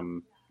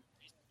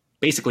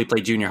basically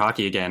play junior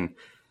hockey again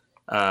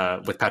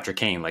with Patrick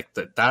Kane. Like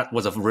that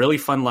was a really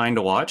fun line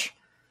to watch.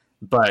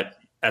 But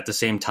at the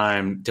same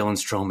time, Dylan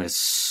Strome is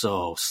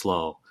so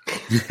slow.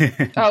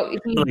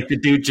 Like the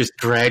dude just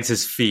drags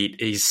his feet.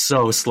 He's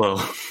so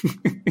slow.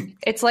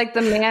 It's like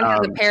the man has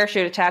a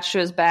parachute attached to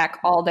his back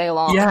all day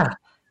long.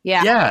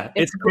 Yeah.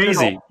 It's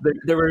crazy.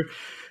 There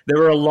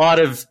were a lot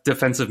of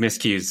defensive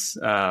miscues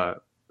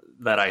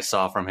that I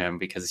saw from him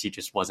because he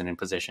just wasn't in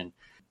position.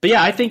 But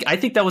yeah, I think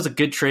that was a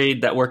good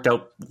trade that worked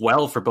out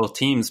well for both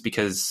teams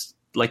because,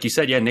 like you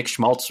said, Nick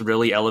Schmaltz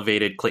really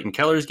elevated Clayton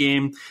Keller's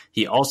game.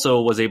 He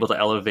also was able to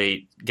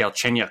elevate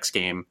Galchenyuk's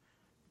game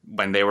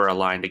when they were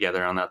aligned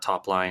together on that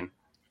top line.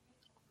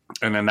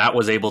 And then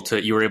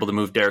you were able to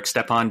move Derek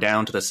Stepan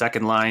down to the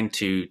second line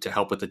to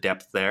help with the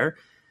depth there.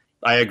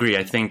 I agree.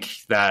 I think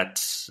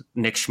that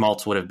Nick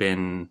Schmaltz would have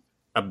been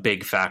a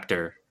big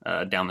factor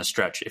down the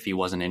stretch if he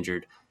wasn't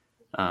injured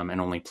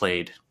and only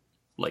played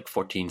like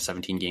 14,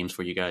 17 games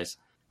for you guys.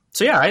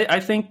 So yeah, I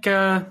think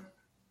the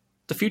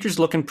future's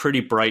looking pretty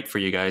bright for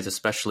you guys,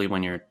 especially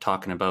when you're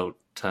talking about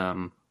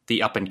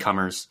the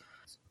up-and-comers.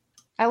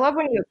 I love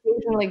when you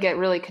occasionally get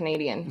really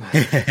Canadian.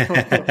 When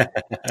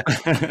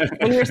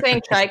you were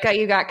saying Chaika,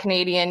 you got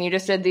Canadian. You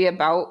just did the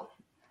about.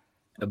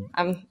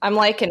 I'm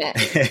liking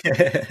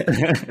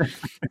it.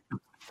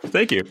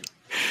 Thank you.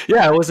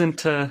 Yeah,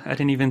 I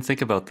didn't even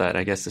think about that.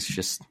 I guess it's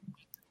just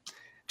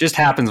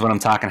happens when I'm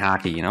talking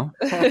hockey, you know?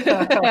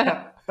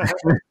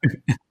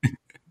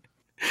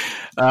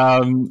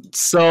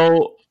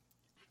 So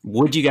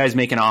would you guys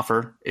make an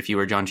offer if you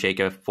were John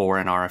Chaika for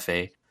an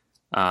RFA?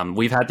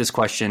 We've had this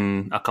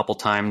question a couple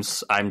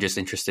times. I'm just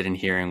interested in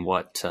hearing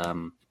what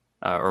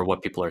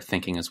people are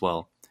thinking as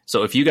well.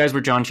 So if you guys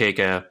were John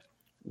Chaika,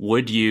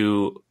 would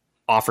you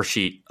offer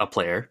sheet a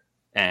player,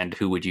 and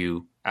who would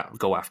you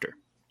go after?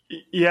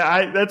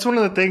 Yeah, that's one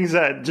of the things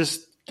that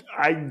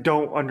I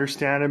don't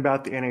understand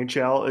about the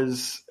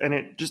NHL and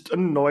it just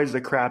annoys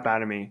the crap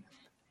out of me.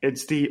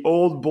 It's the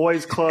old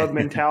boys club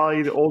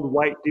mentality, the old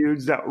white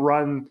dudes that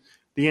run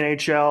the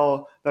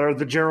NHL, that are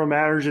the general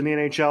managers in the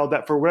NHL,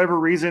 that for whatever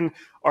reason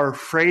are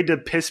afraid to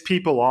piss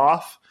people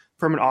off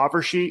from an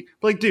offer sheet.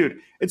 Like, dude,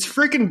 it's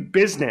freaking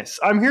business.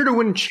 I'm here to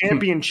win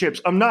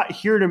championships. I'm not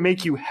here to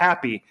make you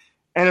happy.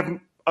 And if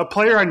a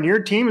player on your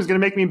team is going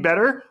to make me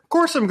better, of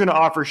course I'm going to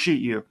offer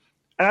sheet you.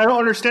 And I don't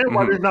understand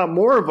why there's not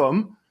more of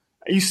them.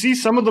 You see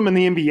some of them in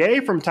the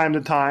NBA from time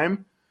to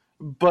time,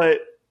 but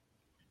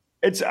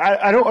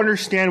I don't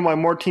understand why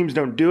more teams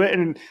don't do it.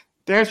 And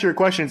to answer your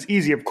question, it's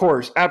easy, of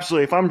course.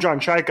 Absolutely. If I'm John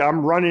Chaika,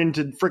 I'm running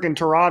to freaking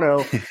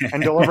Toronto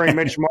and delivering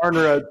Mitch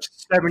Marner a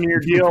 7-year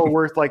deal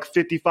worth like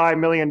 $55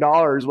 million.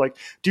 Like,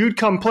 dude,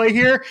 come play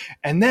here.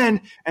 And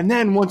then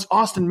once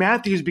Austin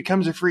Matthews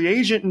becomes a free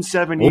agent in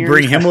 7 years, we'll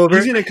bring him over.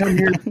 He's going to come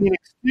here to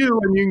Phoenix too,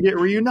 and you can get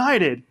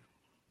reunited.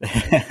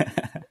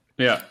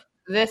 Yeah.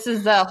 This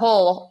is the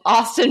whole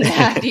Austin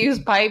Matthews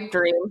pipe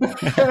dream. I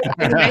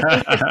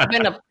think it's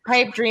been a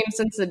pipe dream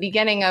since the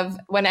beginning of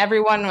when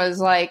everyone was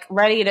like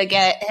ready to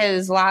get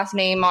his last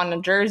name on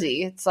a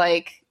jersey. It's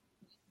like,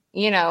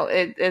 I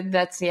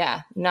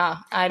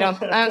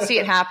don't see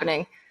it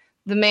happening.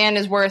 The man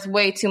is worth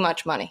way too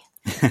much money.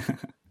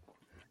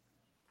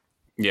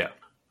 Yeah.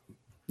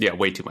 Yeah,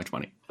 way too much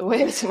money.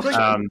 Way too much.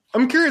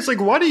 I'm curious,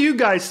 like, why do you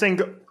guys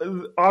think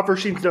offer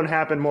sheets don't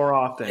happen more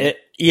often?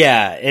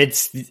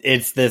 It's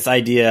this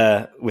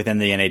idea within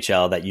the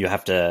NHL that you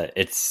have to.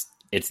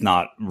 It's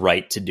not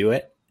right to do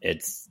it.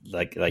 It's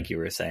like you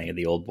were saying,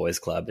 the old boys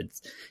club.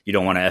 It's you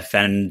don't want to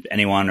offend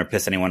anyone or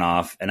piss anyone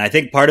off, and I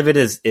think part of it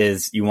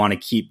is you want to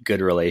keep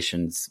good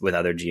relations with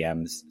other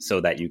GMs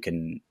so that you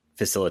can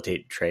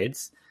facilitate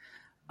trades.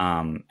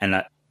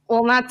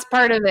 Well, that's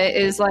part of it.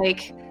 Is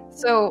like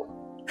so.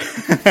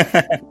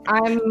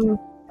 I'm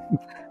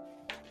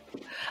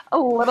a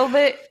little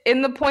bit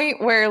in the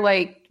point where,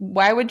 like,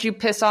 why would you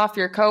piss off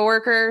your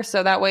coworker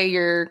so that way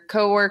your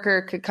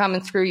coworker could come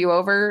and screw you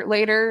over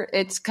later?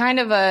 It's kind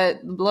of a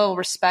little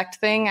respect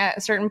thing at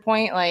a certain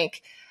point.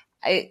 Like,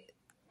 I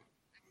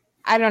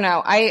don't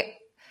know.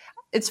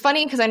 It's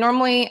funny because I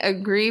normally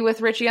agree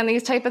with Richie on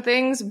these type of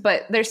things,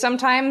 but there's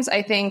sometimes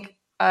I think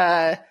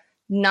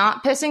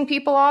not pissing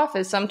people off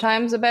is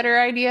sometimes a better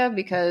idea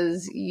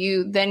because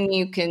you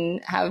can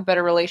have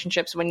better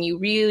relationships when you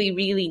really,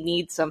 really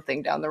need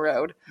something down the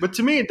road. But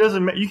to me, it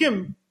doesn't matter.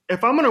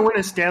 If I'm going to win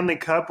a Stanley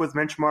Cup with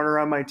Mitch Marner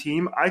on my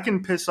team, I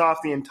can piss off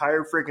the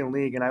entire freaking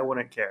league and I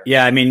wouldn't care.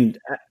 Yeah, I mean,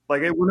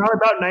 like, we're not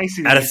about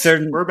niceties.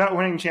 We're about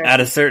winning championships. At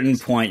a certain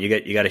point,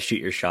 you got to shoot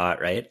your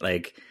shot, right?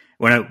 Like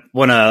when a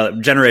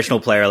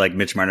generational player like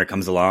Mitch Marner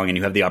comes along and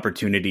you have the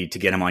opportunity to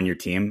get him on your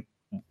team,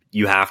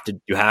 you have to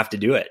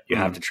do it. You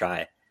have to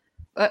try.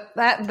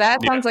 That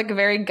sounds like a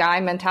very guy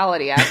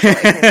mentality, actually.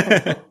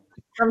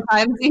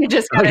 Sometimes you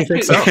just gotta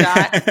shoot your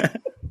shot.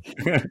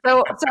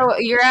 So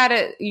you're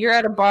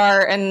at a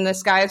bar and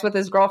this guy's with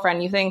his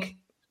girlfriend. You think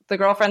the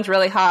girlfriend's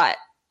really hot.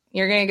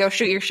 You're gonna go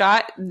shoot your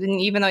shot,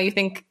 even though you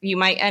think you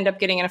might end up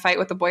getting in a fight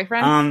with the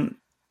boyfriend.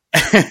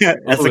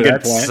 That's a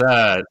good point.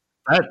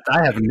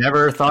 I have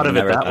never thought of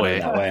it that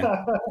way.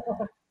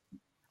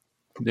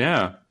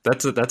 Yeah,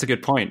 that's a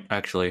good point,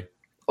 actually.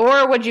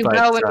 Or would you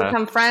go and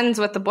become friends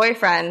with the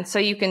boyfriend so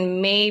you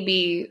can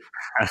maybe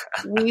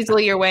weasel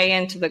your way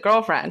into the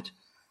girlfriend?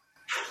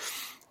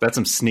 That's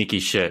some sneaky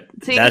shit.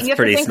 See, that's you have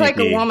pretty to think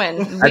sneaky. Like a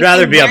woman. I'd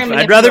rather be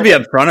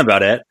upfront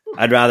about it.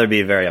 I'd rather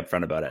be very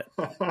upfront about it.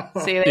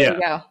 See, there you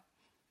go.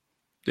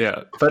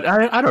 Yeah, but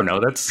I don't know.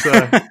 That's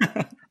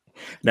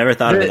never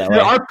thought of it that way.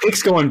 There are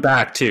picks going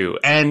back too,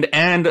 and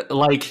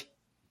like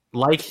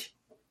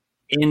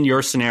in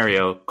your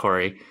scenario,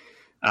 Corey.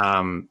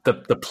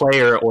 The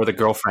player or the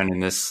girlfriend in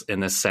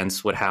this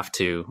sense would have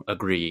to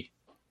agree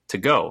to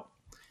go,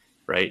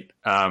 right?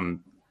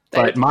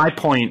 But my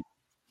point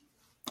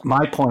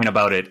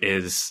about it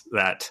is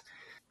that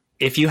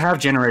if you have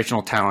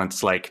generational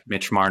talents like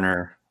Mitch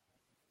Marner,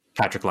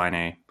 Patrick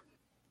Laine,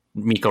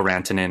 Mikko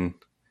Rantanen,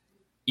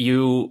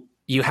 you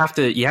have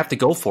to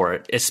go for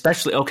it.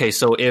 Especially, okay,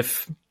 so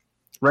if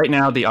right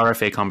now the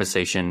RFA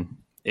compensation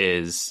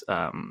is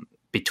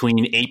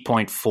between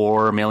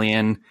 8.4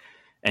 million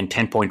and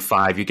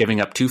 10.5, you're giving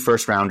up 2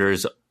 first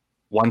rounders,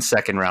 1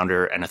 second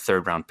rounder, and a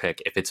third round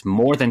pick. If it's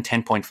more than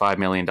 $10.5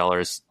 million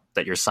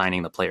that you're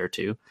signing the player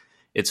to,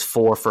 it's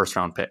 4 first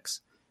round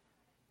picks.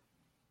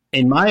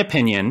 In my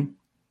opinion,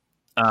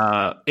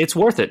 it's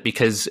worth it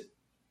because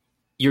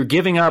you're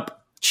giving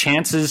up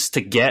chances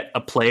to get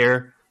a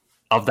player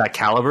of that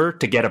caliber,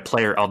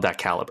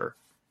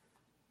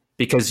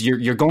 because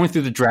you're going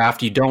through the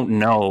draft. You don't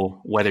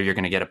know whether you're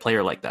going to get a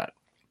player like that.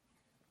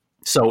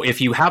 So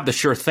if you have the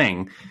sure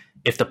thing,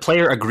 if the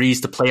player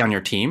agrees to play on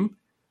your team,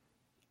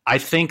 I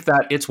think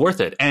that it's worth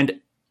it. And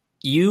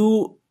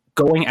you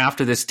going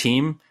after this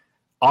team,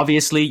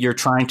 obviously you're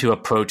trying to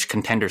approach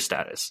contender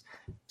status.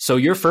 So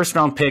your first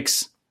round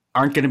picks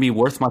aren't going to be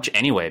worth much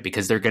anyway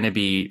because they're going to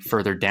be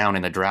further down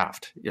in the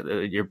draft.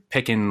 You're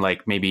picking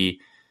like maybe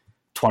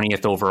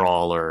 20th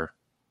overall or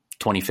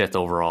 25th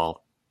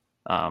overall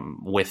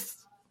with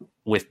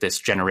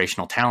this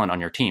generational talent on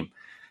your team.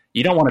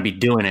 You don't want to be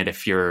doing it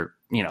if you're,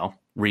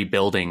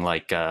 rebuilding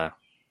like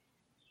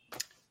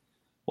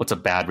what's a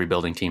bad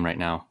rebuilding team right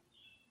now?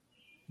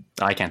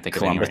 I can't think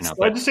of any right now.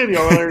 I'd just say the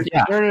Oilers.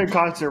 Yeah. They're in a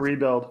constant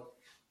rebuild.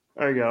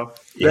 There you go.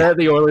 Yeah,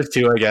 the Oilers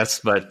too, I guess.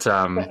 But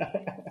I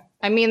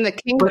mean, the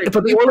Kings.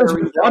 but the Oilers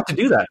would want to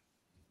do that.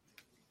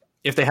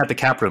 If they had the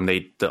cap room,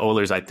 the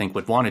Oilers, I think,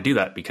 would want to do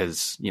that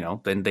because,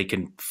 then they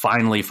can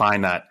finally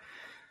find that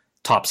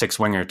top 6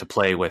 winger to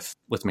play with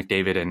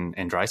McDavid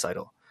and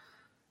Draisaitl.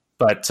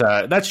 But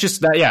that's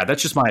just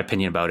my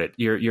opinion about it.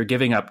 You're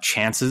giving up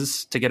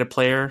chances to get a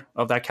player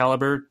of that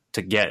caliber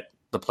to get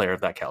the player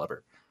of that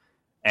caliber.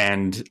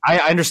 And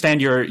I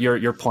understand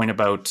your point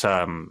about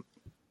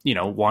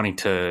wanting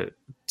to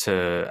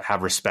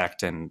have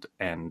respect and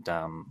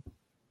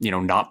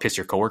not piss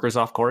your coworkers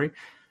off, Corey.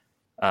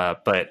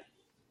 But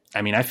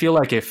I mean, I feel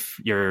like if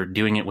you're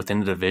doing it within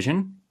the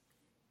division,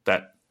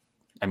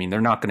 they're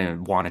not going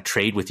to want to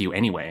trade with you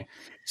anyway.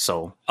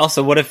 So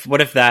also, what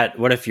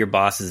if your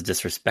boss is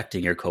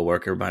disrespecting your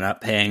coworker by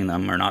not paying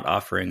them or not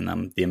offering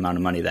them the amount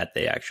of money that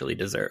they actually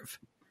deserve?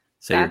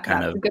 So that's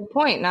a good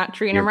point. Not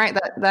treating them right.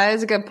 That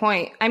is a good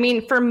point. I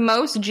mean, for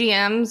most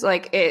GMs,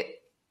 the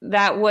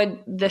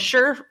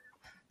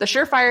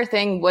surefire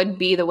thing would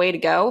be the way to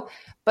go.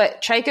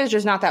 But Chaika's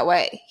just not that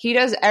way. He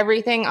does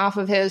everything off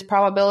of his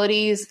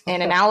probabilities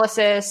and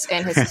analysis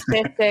and his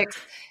statistics.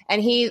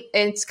 And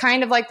it's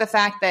kind of like the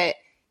fact that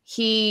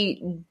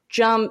he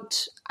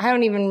jumped, I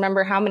don't even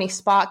remember how many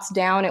spots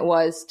down it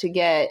was to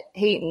get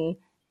Hayton.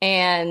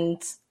 And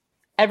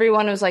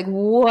everyone was like,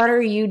 what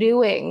are you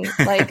doing?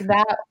 Like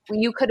that,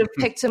 you could have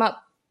picked him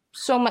up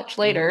so much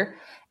later.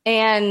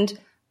 And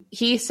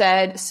he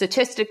said,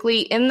 statistically,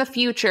 in the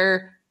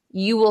future,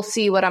 you will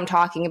see what I'm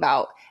talking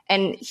about.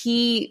 And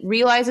he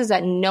realizes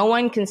that no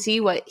one can see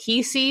what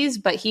he sees,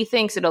 but he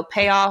thinks it'll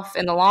pay off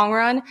in the long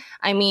run.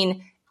 I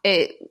mean,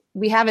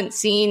 we haven't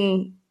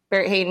seen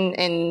Barrett Hayton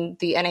in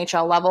the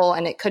NHL level,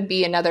 and it could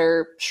be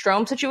another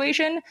Strome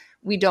situation.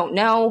 We don't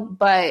know,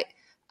 but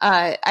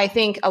I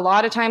think a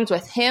lot of times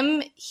with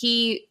him,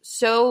 he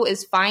so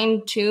is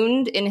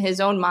fine-tuned in his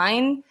own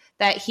mind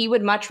that he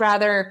would much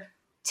rather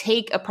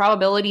take a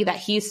probability that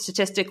he's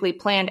statistically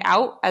planned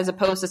out as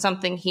opposed to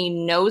something he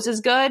knows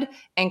is good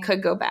and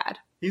could go bad.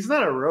 He's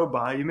not a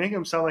robot. You make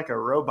him sound like a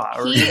robot.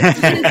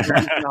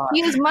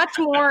 He is much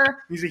more.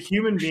 He's a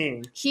human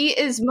being. He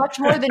is much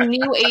more the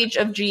new age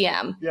of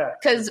GM. Yeah.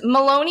 Because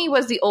Maloney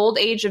was the old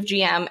age of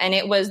GM, and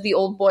it was the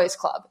old boys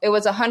club. It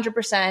was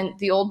 100%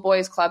 the old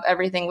boys club,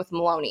 everything with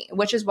Maloney,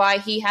 which is why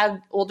he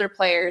had older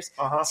players.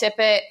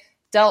 Tippett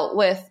dealt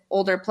with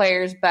older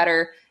players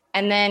better.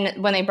 And then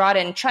when they brought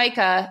in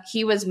Chaika,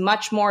 he was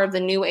much more of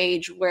the new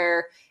age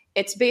where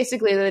it's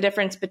basically the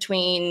difference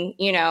between,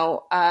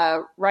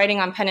 writing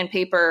on pen and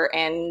paper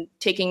and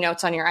taking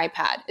notes on your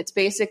iPad. It's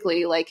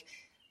basically like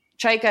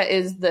Chaika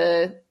is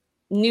the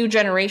new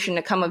generation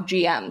to come of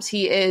GMs.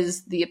 He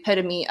is the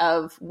epitome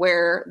of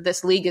where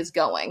this league is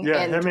going.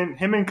 Yeah,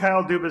 him and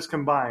Kyle Dubas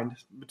combined,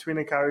 between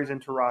the Coyotes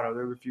and Toronto,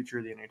 they're the future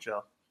of the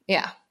NHL.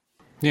 Yeah.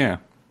 Yeah.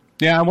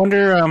 Yeah, I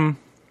wonder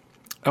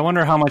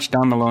how much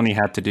Don Maloney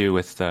had to do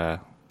with the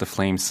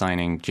Flames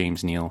signing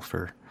James Neal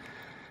for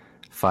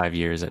 5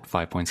 years at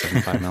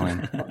 $5.75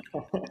 million.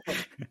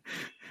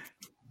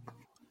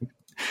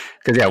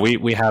 Because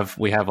we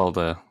have all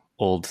the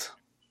old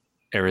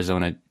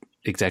Arizona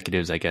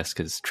executives, I guess,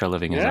 because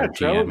Treliving is our GM.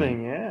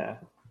 Treliving, yeah.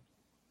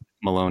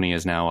 Maloney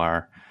is now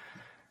our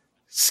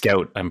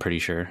scout, I'm pretty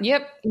sure.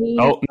 Yep.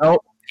 Oh no,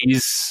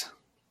 he's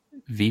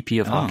VP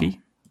of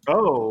hockey.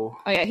 Oh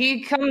yeah,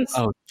 he comes.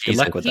 Oh, good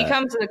luck with that. He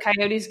comes to the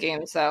Coyotes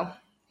game, so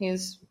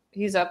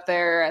he's up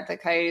there at the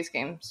Coyotes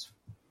games.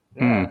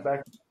 Yeah,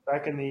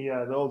 back in the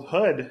old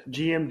hood,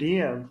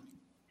 GM.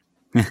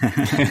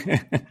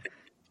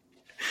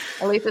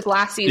 At least this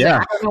last season. Yeah.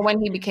 I don't know when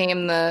he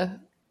became the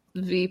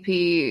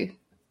VP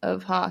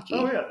of hockey.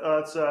 Oh yeah,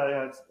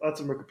 that's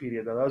in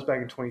Wikipedia though. That was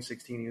back in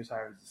 2016. He was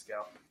hired as a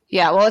scout.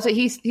 Yeah, well,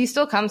 he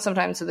still comes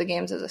sometimes to the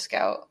games as a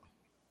scout.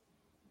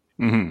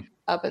 Mm-hmm.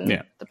 Up in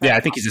Yeah, I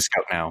think he's a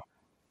scout now,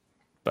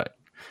 but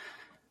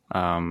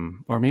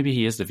or maybe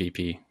he is the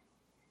VP.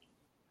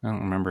 I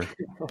don't remember,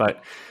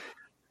 but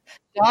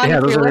John,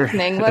 if you're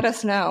listening, let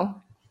us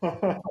know.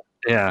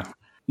 Yeah.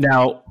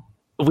 Now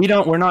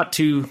we're not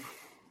too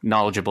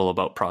knowledgeable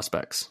about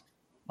prospects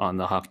on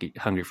the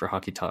Hungry for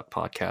Hockey Talk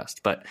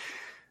podcast, but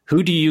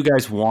who do you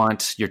guys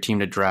want your team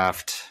to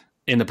draft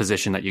in the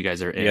position that you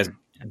guys are in? You guys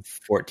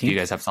 14? Do you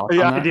guys have thoughts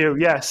Yeah, on that? I do.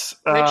 Yes.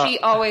 Richie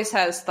always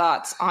has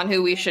thoughts on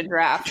who we should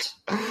draft.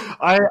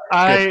 I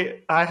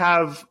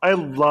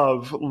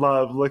love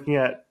looking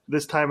at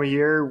this time of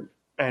year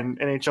and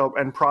NHL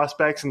and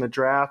prospects in the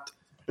draft.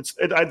 It's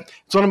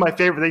one of my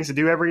favorite things to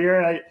do every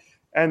year.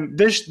 And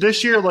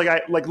this year,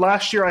 like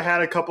last year, I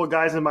had a couple of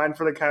guys in mind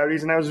for the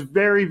Coyotes, and I was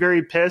very,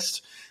 very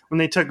pissed when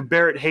they took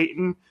Barrett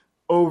Hayton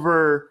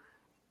over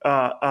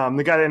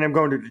the guy that ended up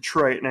going to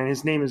Detroit, and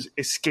his name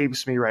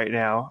escapes me right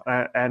now.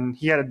 And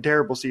he had a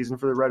terrible season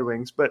for the Red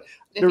Wings. But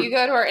if you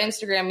go to our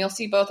Instagram, you'll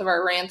see both of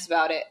our rants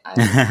about it. I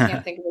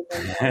can't think of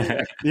his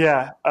name.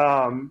 Yeah.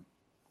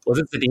 Was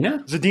it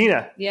Zadina?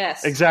 Zadina.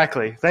 Yes.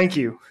 Exactly. Thank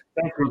you.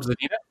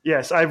 Zadina?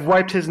 Yes, I've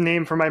wiped his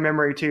name from my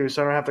memory too,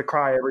 so I don't have to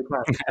cry every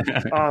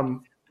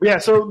time. Yeah,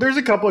 so there's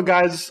a couple of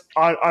guys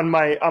on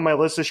my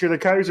list this year. The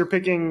Coyotes are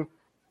picking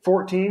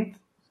 14th,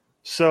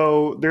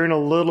 so they're in a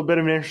little bit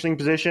of an interesting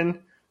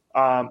position.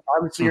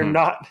 Obviously, you're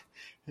not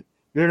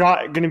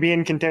going to be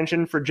in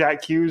contention for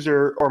Jack Hughes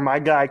or my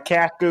guy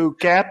Capu.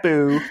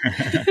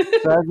 That's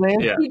his name?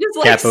 Yeah. He just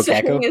likes Capo,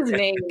 saying Caco. his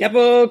name.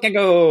 Capo.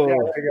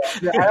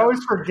 Yeah, I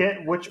always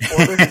forget which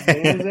order his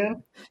name is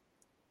in.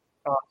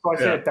 So I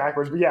say it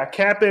backwards, but yeah,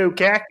 Capu.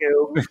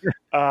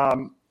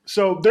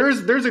 So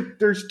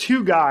there's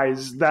two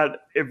guys that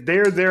if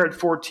they're there at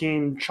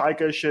 14,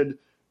 Chaika should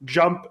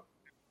jump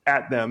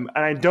at them,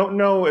 and I don't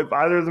know if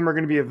either of them are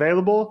going to be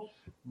available,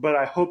 but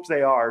I hope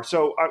they are.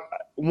 So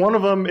one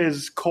of them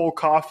is Cole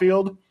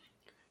Caulfield.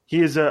 He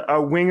is a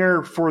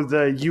winger for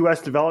the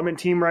U.S. development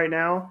team right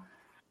now,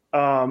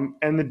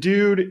 and the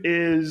dude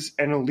is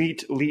an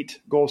elite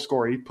goal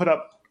scorer. He put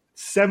up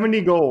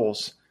 70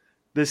 goals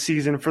this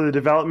season for the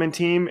development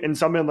team in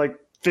something like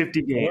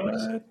 50 games.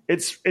 What?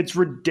 It's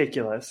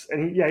ridiculous.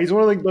 And he's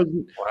one of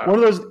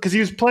those because he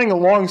was playing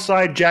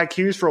alongside Jack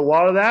Hughes for a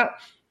lot of that.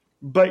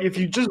 But if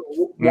you just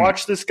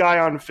watch this guy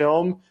on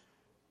film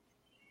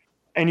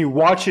and you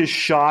watch his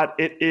shot,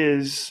 it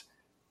is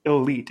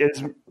elite.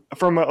 It's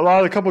from a lot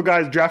of the couple of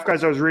guys, draft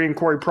guys I was reading,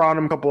 Corey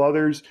Pronum, a couple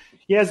others.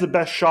 He has the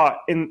best shot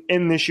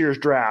in this year's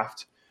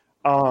draft.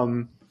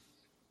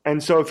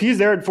 And so if he's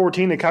there at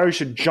 14, the Coyotes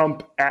should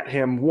jump at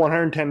him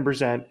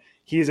 110%.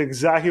 He's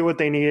exactly what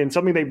they need and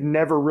something they've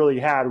never really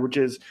had, which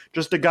is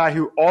just a guy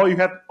who all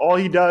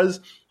he does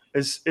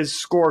is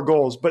score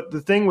goals. But the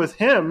thing with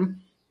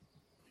him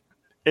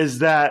is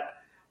that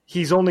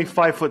he's only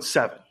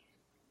 5'7".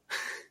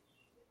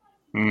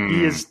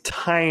 He is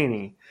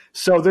tiny.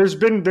 So there's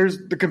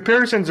the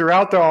comparisons are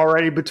out there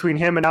already between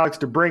him and Alex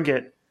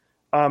DeBrincat.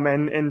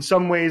 And in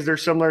some ways they're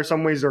similar,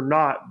 some ways they're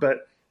not,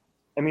 but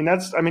you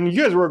guys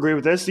will agree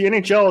with this. The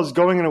NHL is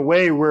going in a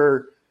way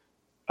where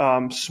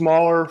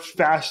smaller,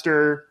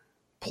 faster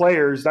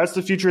players, that's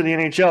the future of the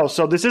NHL.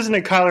 So this isn't a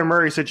Kyler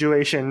Murray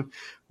situation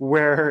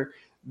where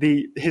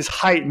his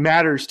height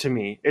matters to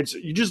me. It's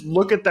you just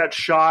look at that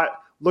shot,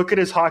 look at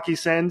his hockey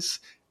sense,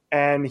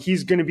 and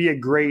he's going to be a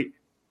great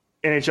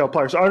NHL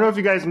player. So I don't know if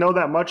you guys know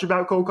that much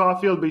about Cole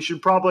Caulfield, but you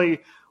should probably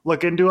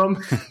look into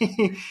him.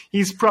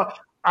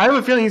 I have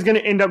a feeling he's going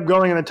to end up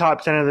going in the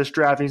top 10 of this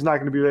draft. And he's not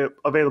going to be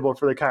available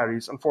for the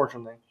Coyotes,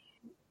 unfortunately.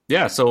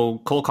 Yeah, so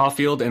Cole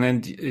Caulfield, and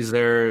then you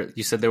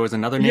said there was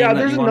another name? Yeah,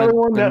 there's another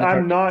one that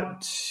I'm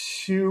not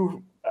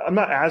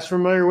as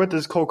familiar with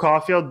as Cole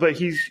Caulfield, but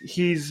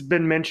he's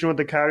been mentioned with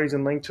the Coyotes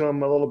and linked to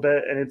him a little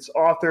bit, and it's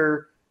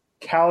Arthur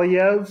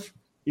Kaliev.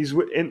 He's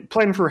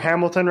playing for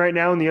Hamilton right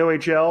now in the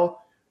OHL.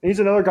 And he's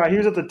another guy. He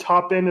was at the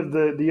top end of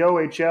the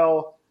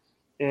OHL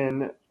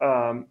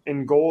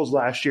in goals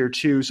last year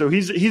too. So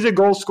he's a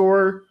goal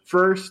scorer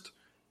first.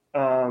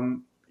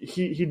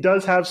 He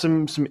does have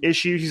some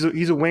issues.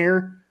 He's a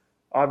winger,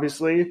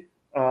 obviously.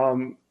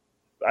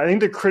 I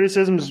think the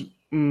criticisms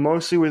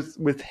mostly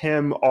with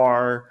him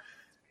are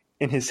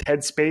in his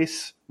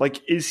headspace.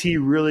 Like, is he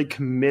really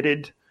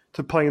committed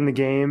to playing the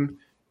game?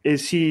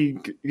 Is he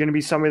going to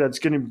be somebody that's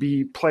going to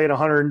be playing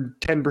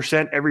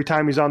 110% every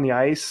time he's on the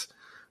ice?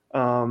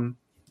 But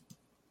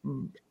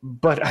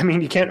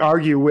you can't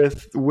argue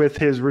with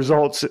his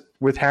results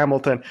with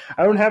Hamilton.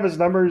 I don't have his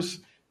numbers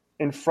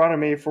in front of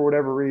me for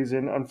whatever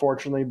reason,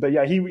 unfortunately. But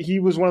yeah, he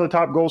was one of the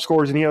top goal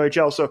scorers in the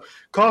OHL. So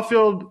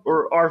Caulfield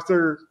or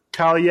Arthur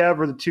Kaliev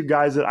are the two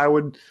guys that I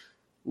would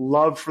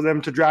love for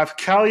them to draft.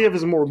 Kaliev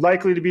is more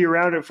likely to be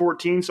around at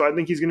 14, so I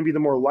think he's going to be the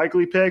more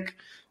likely pick.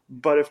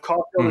 But if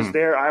Caulfield is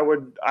there, I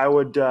would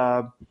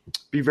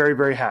be very,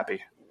 very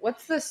happy.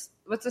 What's the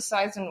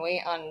size and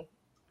weight on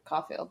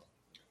Caulfield?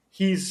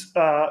 He's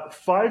 5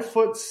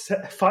 foot.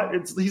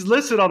 He's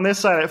listed on this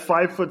side at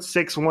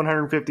 5'6",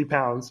 150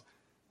 pounds.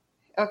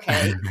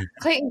 Okay,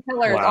 Clayton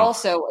Keller is Wow.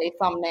 also a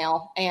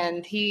thumbnail,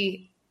 and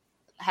he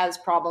has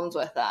problems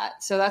with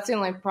that. So that's the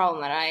only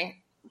problem that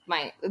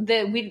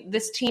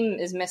this team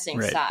is missing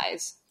Right.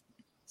 size.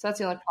 So that's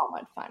the only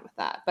problem I'd find with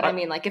that. But I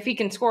mean, like, if he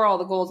can score all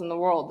the goals in the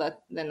world,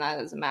 then that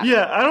doesn't matter.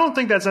 Yeah, I don't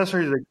think that's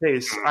necessarily the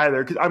case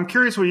either. 'Cause I'm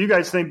curious what you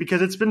guys think,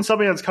 because it's been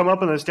something that's come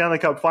up in the Stanley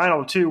Cup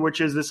final too,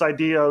 which is this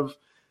idea of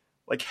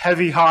like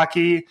heavy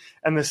hockey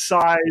and the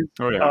size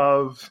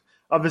of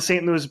the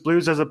St. Louis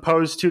Blues as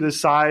opposed to the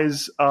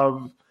size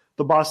of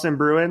the Boston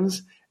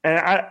Bruins. And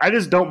I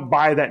just don't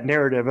buy that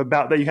narrative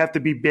about that you have to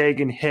be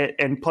big and hit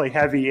and play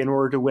heavy in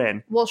order to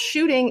win. Well,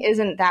 shooting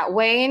isn't that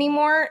way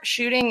anymore.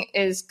 Shooting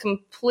is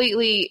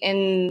completely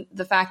in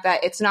the fact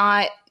that it's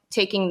not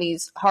taking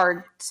these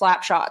hard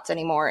slap shots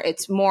anymore.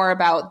 It's more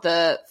about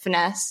the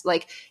finesse.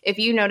 Like, if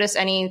you notice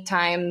any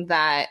time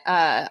that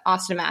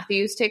Austin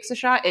Matthews takes a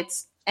shot,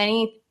 it's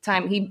any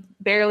time he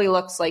barely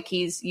looks like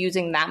he's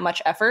using that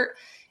much effort.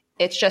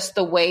 It's just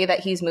the way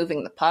that he's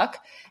moving the puck.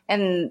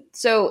 And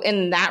so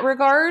in that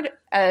regard,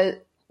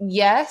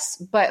 yes,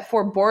 but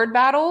for board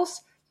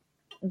battles,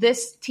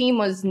 this team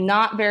was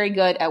not very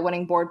good at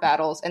winning board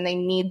battles, and they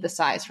need the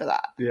size for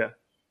that.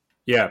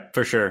 Yeah,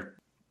 for sure.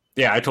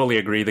 Yeah, I totally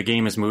agree. The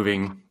game is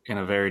moving in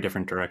a very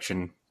different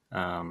direction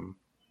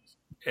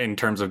in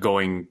terms of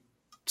going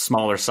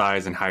smaller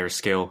size and higher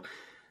skill.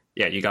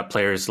 Yeah, you got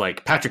players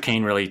like Patrick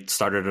Kane really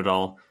started it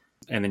all.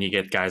 And then you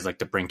get guys like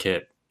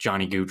DeBrincat,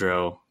 Johnny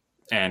Gaudreau,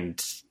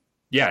 and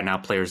now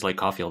players like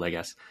Caulfield, I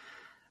guess.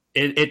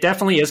 It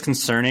definitely is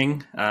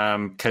concerning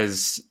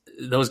because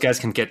those guys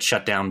can get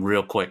shut down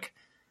real quick.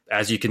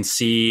 As you can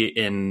see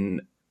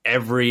in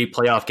every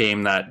playoff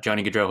game that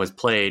Johnny Gaudreau has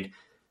played,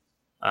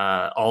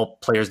 all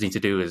players need to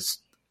do is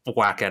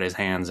whack at his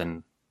hands,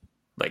 and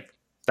like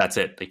that's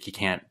it. Like he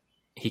can't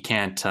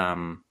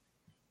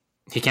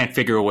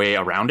figure a way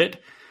around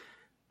it.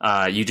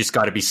 You just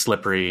got to be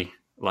slippery,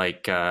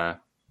 like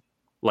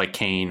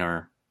Kane,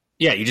 or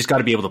you just got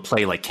to be able to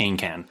play like Kane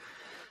can,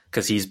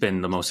 because he's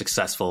been the most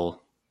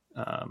successful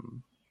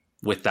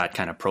with that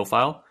kind of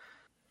profile.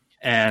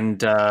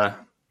 And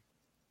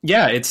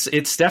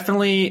it's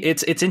definitely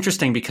it's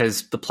interesting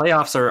because the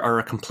playoffs are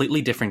a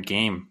completely different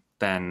game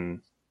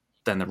than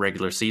the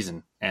regular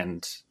season,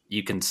 and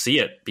you can see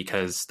it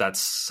because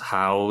that's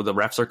how the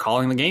refs are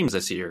calling the games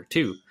this year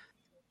too.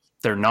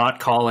 They're not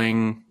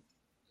calling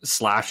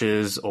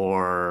slashes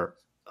or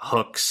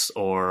hooks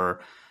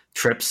or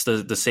trips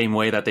the same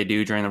way that they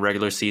do during the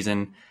regular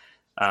season.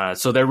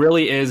 So there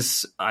really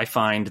is, I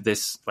find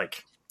this,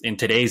 like in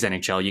today's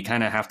NHL, you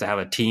kind of have to have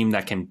a team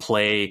that can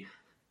play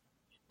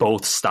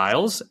both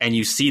styles. And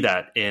you see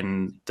that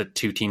in the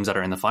two teams that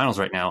are in the finals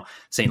right now,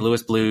 St.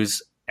 Louis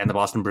Blues and the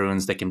Boston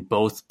Bruins. They can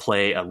both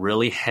play a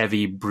really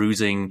heavy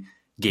bruising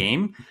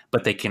game,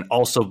 but they can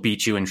also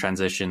beat you in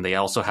transition. They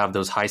also have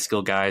those high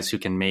skill guys who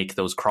can make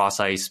those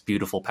cross ice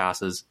beautiful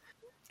passes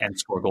and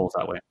score goals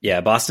that way.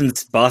 Yeah,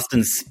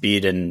 Boston's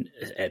speed and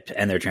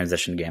their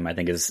transition game, I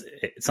think, is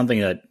something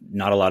that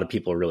not a lot of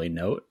people really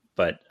note,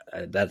 but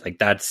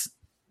that's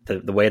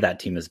the way that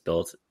team is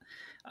built.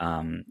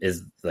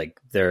 Is like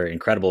they're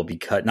incredible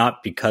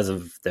not because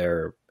of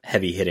their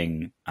heavy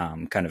hitting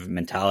kind of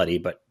mentality,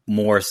 but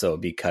more so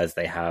because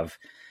they have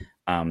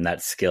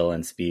that skill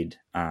and speed.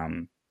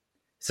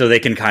 So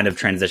they can kind of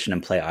transition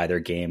and play either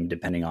game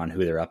depending on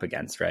who they're up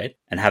against, right?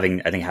 And having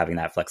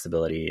that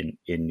flexibility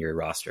in your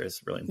roster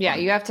is really important.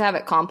 Yeah, you have to have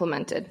it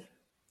complemented.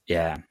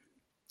 Yeah.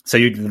 So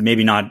you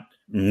maybe not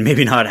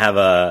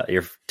have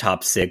your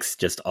top six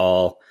just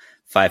all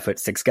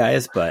 5'6"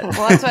 guys, but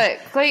well, that's what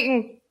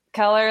Clayton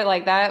Keller,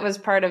 like, that was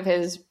part of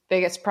his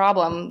biggest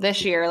problem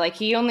this year. Like,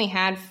 he only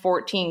had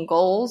 14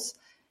 goals,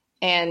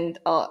 and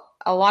a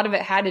lot of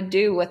it had to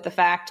do with the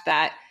fact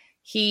that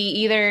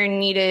he either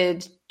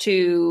needed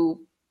to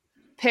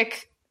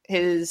pick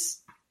his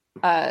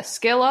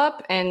skill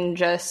up and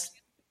just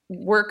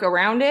work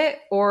around it,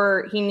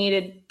 or he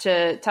needed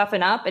to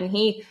toughen up. And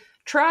he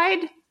tried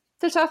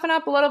to toughen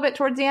up a little bit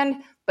towards the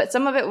end, but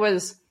some of it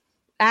was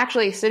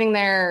actually sitting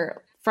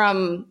there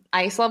from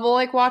ice level,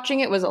 like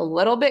watching it was a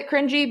little bit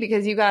cringy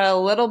because you got a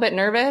little bit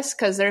nervous,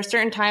 because there's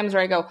certain times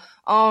where I go,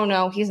 oh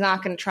no, he's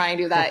not going to try and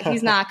do that.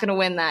 He's not going to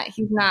win that.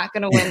 He's not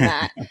going to win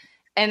that.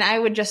 And I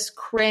would just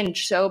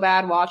cringe so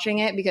bad watching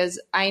it, because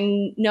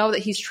I know that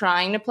he's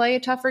trying to play a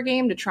tougher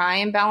game to try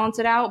and balance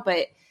it out.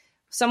 But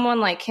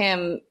someone like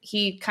him,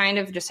 he kind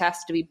of just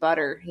has to be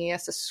butter. He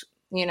has to,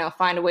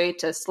 find a way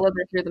to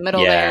slither through the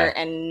middle there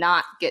and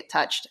not get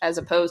touched, as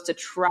opposed to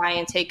try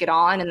and take it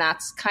on. And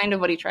that's kind of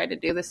what he tried to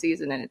do this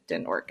season, and it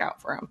didn't work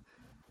out for him.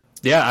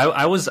 Yeah,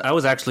 I was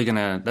actually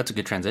that's a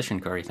good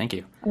transition, Corey. Thank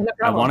you. No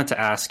I wanted to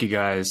ask you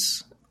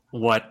guys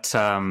what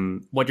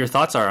your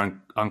thoughts are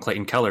on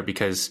Clayton Keller,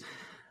 because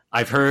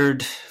I've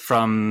heard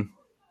from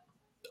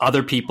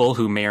other people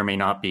who may or may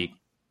not be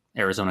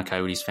Arizona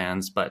Coyotes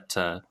fans, but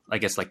I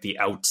guess like the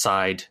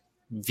outside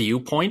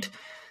viewpoint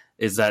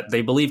is that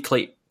they believe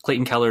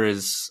Clayton Keller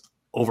is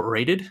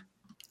overrated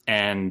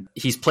and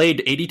he's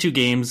played 82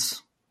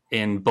 games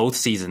in both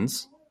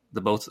seasons,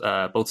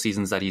 both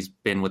seasons that he's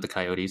been with the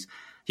Coyotes.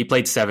 He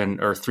played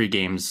 3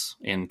 games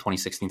in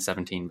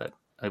 2016-17, but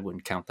I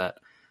wouldn't count that.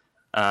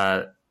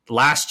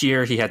 Last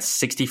year, he had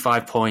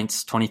 65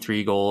 points,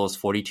 23 goals,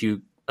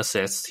 42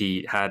 assists.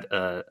 He had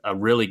a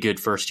really good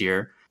first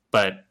year,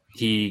 but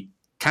he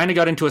kind of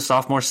got into a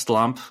sophomore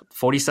slump.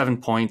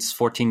 47 points,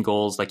 14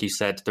 goals, like you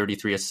said,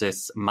 33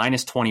 assists,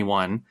 minus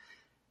 21.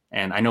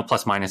 And I know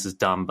plus minus is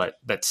dumb, but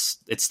it's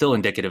still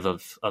indicative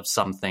of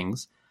some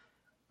things.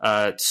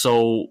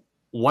 So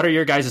what are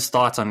your guys'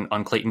 thoughts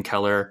on Clayton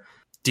Keller?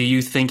 Do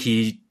you think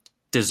he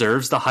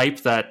deserves the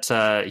hype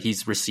that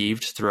he's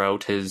received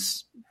throughout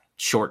his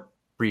short,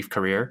 brief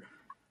career?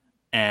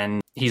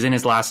 And he's in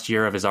his last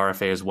year of his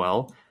RFA as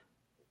well.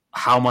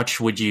 How much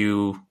would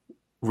you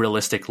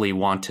realistically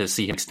want to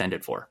see him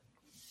extended for?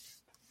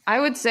 I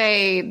would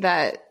say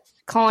that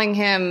calling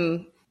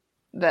him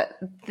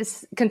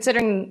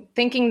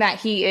thinking that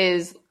he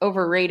is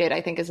overrated,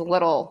 I think is a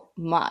little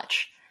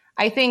much.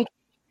 I think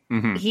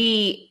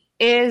he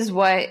is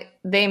what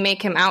they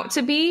make him out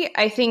to be.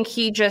 I think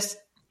he just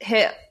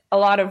hit a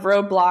lot of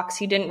roadblocks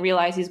he didn't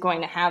realize he's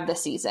going to have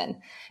this season.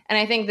 And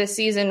I think this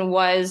season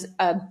was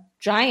a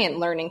giant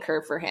learning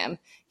curve for him.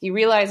 He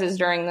realizes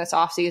during this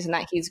offseason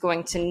that he's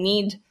going to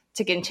need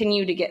to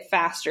continue to get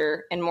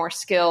faster and more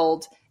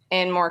skilled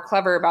and more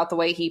clever about the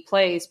way he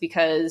plays,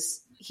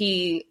 because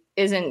he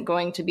isn't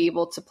going to be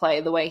able to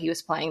play the way he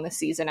was playing this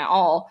season at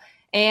all.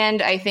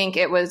 And I think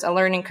it was a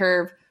learning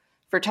curve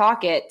for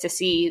Tocchet to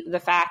see the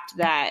fact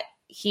that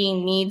he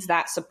needs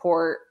that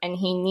support and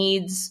he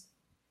needs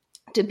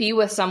to be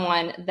with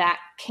someone that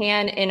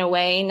can, in a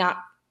way, not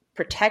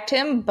protect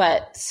him,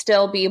 but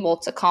still be able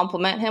to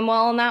complement him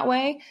well in that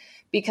way,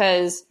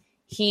 because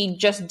he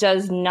just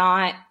does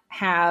not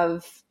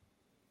have,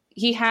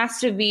 he has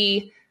to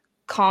be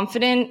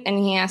confident and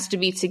he has to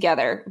be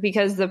together,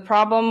 because the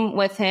problem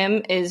with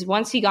him is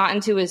once he got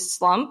into his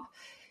slump,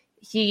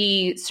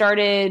 he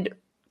started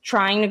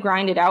trying to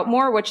grind it out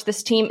more, which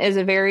this team is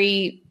a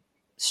very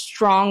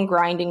strong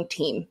grinding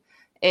team.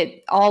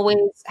 It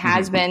always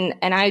has been,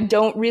 and I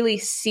don't really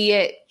see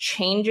it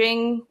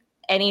changing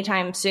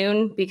anytime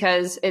soon,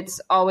 because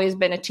it's always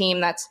been a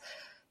team that's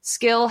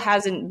skill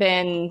hasn't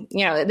been,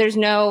 there's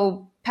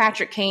no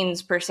Patrick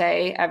Kane's per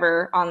se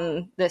ever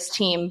on this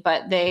team,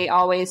 but they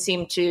always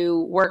seem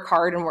to work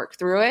hard and work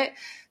through it.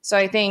 So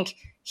I think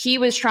he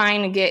was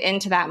trying to get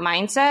into that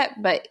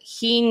mindset, but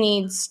he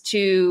needs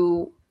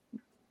to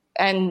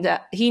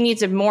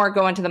more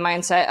go into the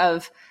mindset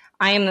of,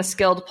 I am the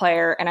skilled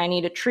player and I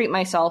need to treat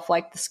myself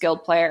like the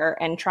skilled player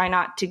and try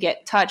not to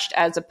get touched,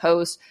 as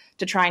opposed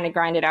to trying to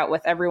grind it out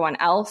with everyone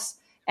else.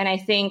 And I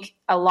think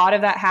a lot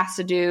of that has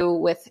to do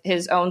with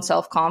his own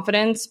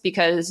self-confidence,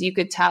 because you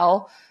could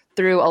tell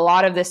through a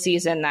lot of this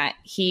season that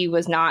he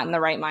was not in the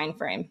right mind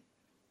frame.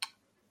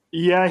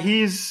 Yeah,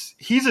 he's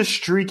a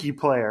streaky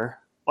player.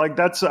 I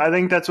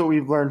think that's what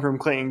we've learned from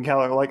Clayton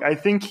Keller. I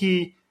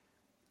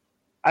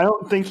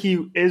don't think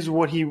he's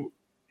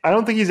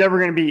ever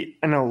going to be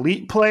an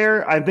elite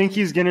player. I think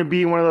he's going to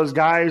be one of those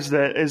guys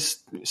that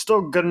is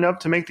still good enough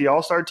to make the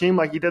All-Star team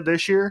like he did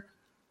this year.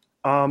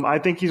 I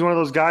think he's one of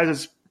those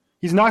guys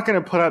he's not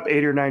going to put up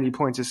 80 or 90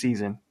 points a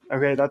season.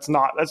 Okay, that's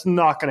not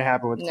going to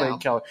happen with Clayton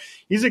Keller.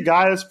 He's a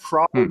guy that's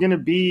probably going to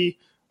be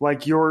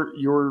like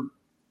your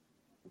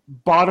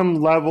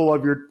bottom level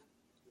of your.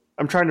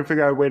 I'm trying to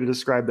figure out a way to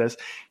describe this.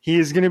 He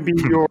is going to be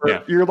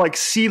your like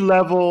C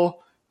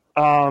level,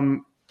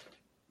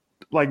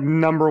 like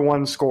number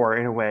one scorer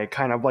in a way,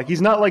 kind of like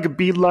he's not like a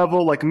B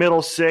level, like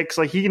middle six.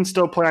 Like he can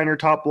still play on your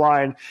top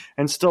line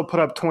and still put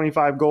up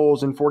 25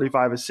 goals and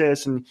 45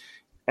 assists and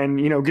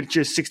get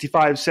you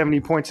 65,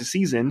 70 points a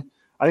season.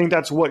 I think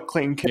that's what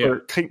Clayton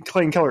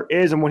Keller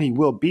is and what he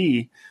will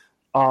be.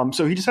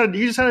 So he just had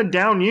a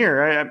down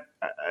year.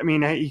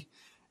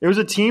 It was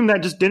a team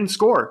that just didn't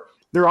score.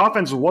 Their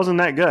offense wasn't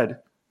that good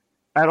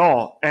at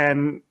all,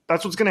 and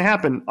that's what's going to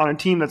happen on a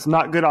team that's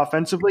not good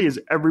offensively. Is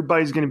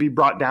everybody's going to be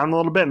brought down a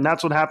little bit, and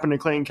that's what happened to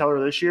Clayton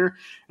Keller this year.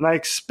 And I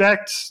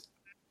expect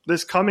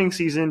this coming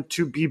season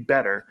to be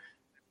better.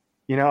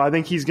 I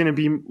think he's going to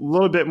be a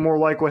little bit more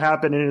like what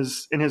happened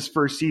in his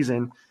first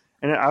season.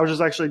 And I was just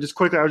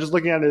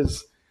looking at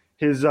his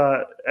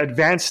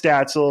advanced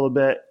stats a little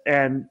bit,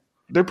 and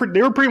they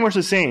were pretty much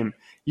the same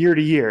year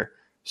to year.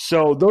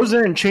 So those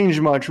didn't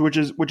change much, which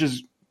is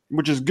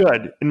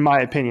good in my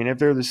opinion. If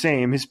they're the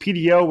same, his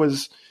PDO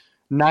was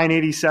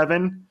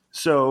 987,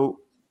 so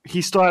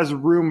he still has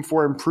room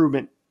for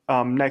improvement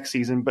next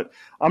season. But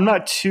I'm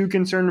not too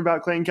concerned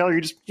about Clayton Keller.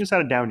 He just had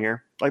a down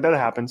year. Like that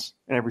happens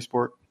in every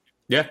sport.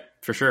 Yeah,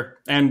 for sure.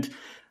 And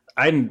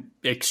I'm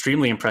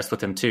extremely impressed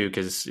with him too,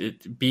 because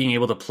being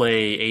able to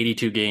play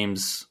 82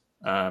 games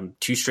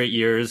 2 straight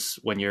years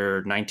when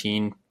you're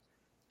 19,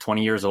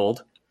 20 years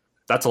old,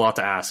 that's a lot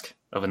to ask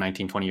of a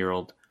 19,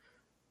 20-year-old.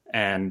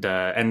 And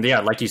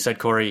yeah, like you said,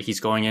 Corey, he's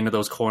going into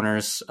those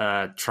corners,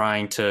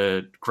 trying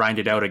to grind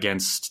it out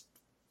against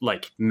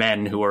like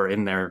men who are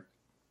in their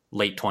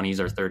late 20s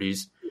or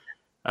 30s.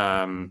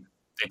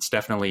 It's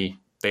definitely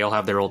they all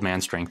have their old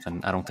man strength,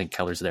 and I don't think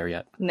Keller's there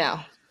yet. No.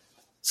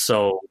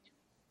 So,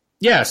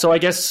 yeah, so I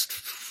guess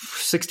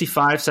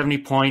 65, 70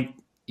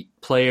 point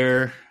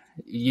player,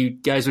 you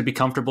guys would be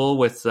comfortable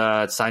with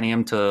signing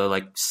him to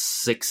like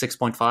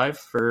 6.5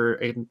 for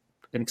an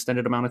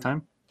extended amount of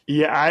time?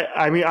 Yeah,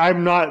 I mean,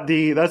 I'm not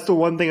that's the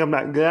one thing I'm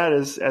not good at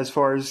is as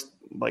far as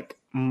like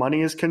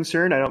money is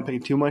concerned. I don't pay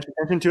too much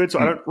attention to it, so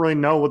I don't really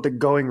know what the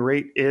going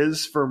rate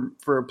is for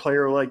a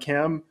player like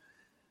him.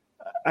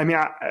 I mean,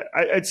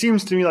 it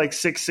seems to me like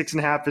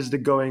 6.5 is the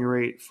going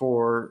rate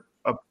for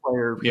a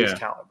player of his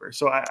caliber.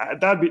 So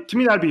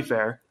that'd be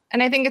fair.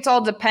 And I think it's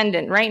all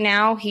dependent. Right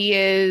now, he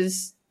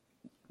is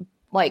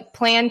like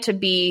planned to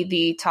be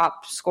the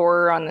top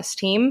scorer on this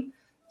team.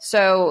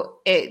 So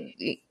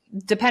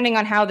depending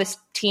on how this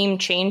team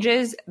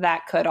changes,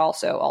 that could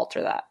also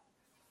alter that.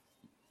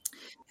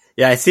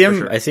 Yeah, I see him.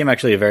 Sure. I see him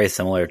actually very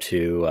similar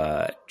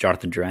to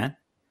Jonathan Drouin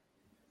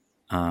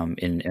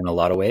in a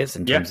lot of ways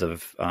in terms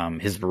of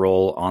his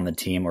role on the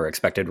team or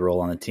expected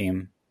role on the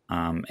team,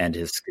 and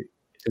his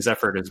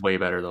effort is way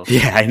better though.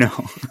 Yeah, I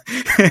know.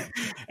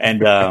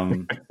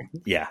 And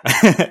yeah,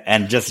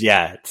 and just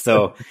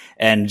So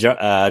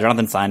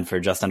Jonathan signed for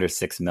just under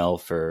 $6 million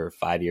for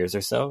 5 years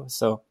or so.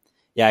 So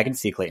yeah, I can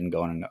see Clayton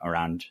going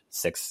around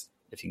 6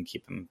 if you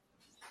can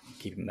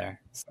keep him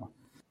there. So.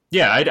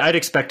 Yeah, I'd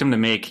expect him to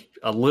make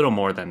a little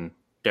more than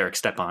Derek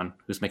Stepan,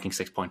 who's making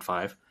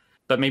 6.5,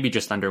 but maybe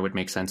just under would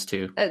make sense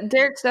too.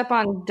 Derek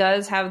Stepan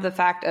does have the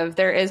fact of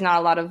there is not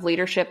a lot of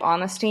leadership on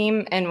this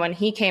team, and when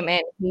he came in,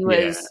 he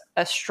was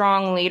a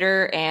strong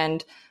leader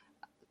and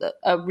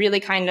a really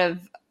kind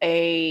of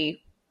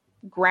a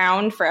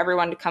ground for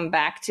everyone to come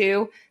back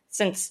to.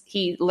 Since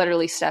he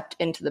literally stepped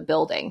into the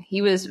building,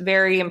 he was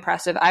very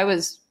impressive. I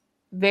was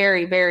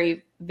very,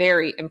 very,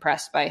 very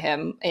impressed by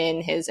him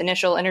in his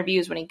initial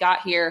interviews when he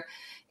got here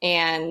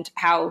and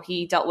how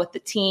he dealt with the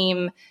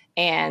team.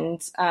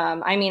 And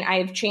I mean,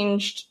 I've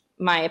changed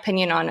my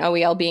opinion on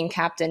OEL being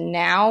captain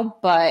now,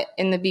 but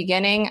in the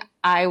beginning,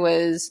 I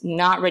was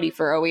not ready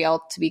for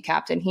OEL to be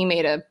captain. He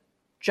made a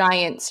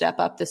giant step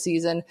up this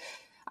season.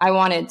 I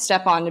wanted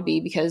Stepan to be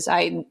because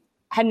I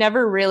had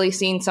never really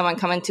seen someone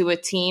come into a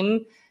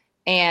team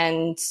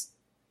and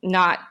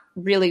not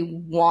really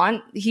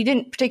he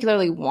didn't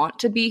particularly want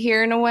to be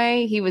here in a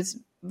way. He was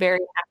very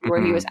happy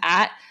where he was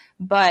at,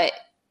 but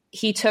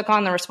he took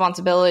on the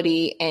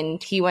responsibility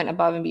and he went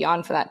above and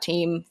beyond for that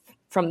team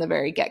from the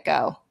very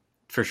get-go.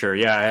 For sure.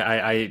 Yeah,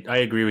 I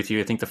agree with you.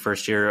 I think the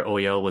first year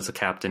OEL was a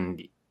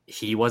captain,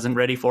 he wasn't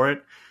ready for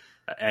it.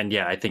 And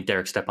yeah, I think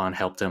Derek Stepan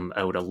helped him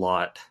out a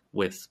lot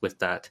with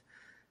that.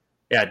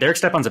 Yeah, Derek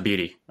Stepan's a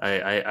beauty.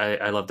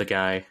 I love the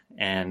guy.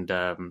 And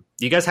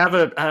you guys have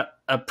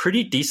a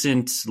pretty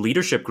decent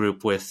leadership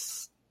group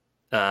with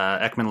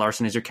Ekman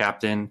Larsson as your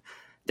captain,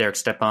 Derek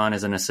Stepan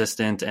as an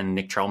assistant, and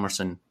Nick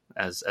Chalmerson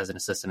as an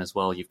assistant as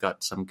well. You've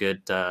got some good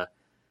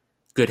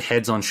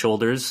heads on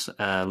shoulders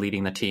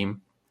leading the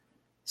team.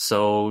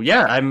 So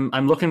yeah,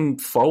 I'm looking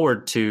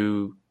forward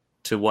to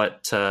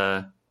what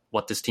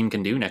this team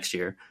can do next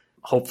year.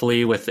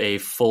 Hopefully with a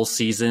full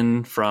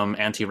season from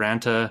Antti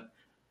Ranta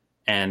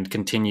and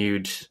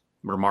continued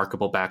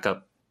remarkable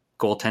backup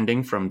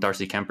goaltending from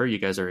Darcy Kemper, you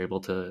guys are able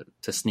to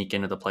sneak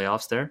into the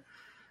playoffs there.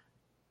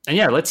 And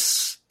yeah,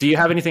 do you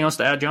have anything else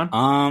to add,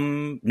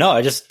 John? No,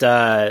 I just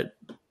that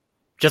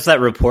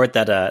report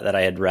that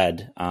I had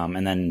read.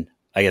 And then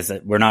I guess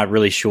that we're not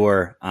really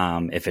sure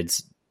if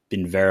it's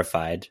been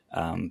verified.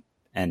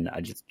 And I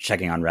just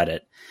checking on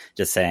Reddit,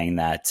 just saying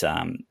that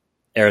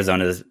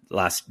Arizona's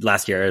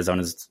last year,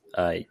 Arizona's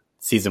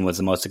season was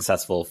the most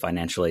successful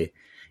financially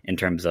in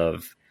terms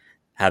of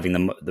having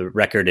the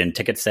record in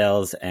ticket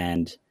sales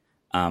and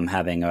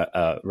having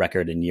a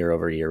record in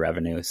year-over-year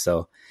revenue.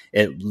 So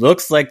it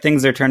looks like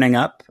things are turning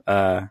up.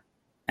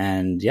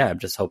 And yeah, I'm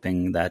just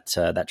hoping that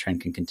that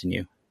trend can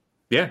continue.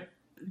 Yeah.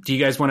 Do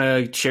you guys want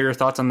to share your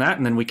thoughts on that?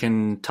 And then we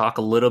can talk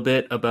a little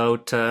bit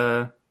about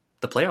the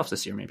playoffs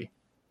this year, maybe.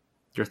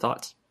 Your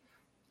thoughts?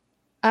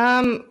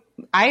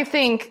 I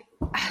think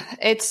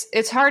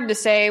it's hard to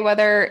say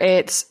whether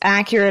it's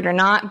accurate or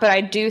not, but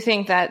I do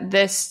think that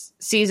this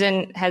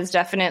season has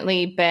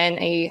definitely been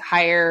a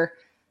higher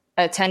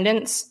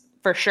attendance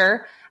for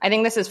sure. I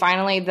think this is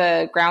finally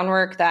the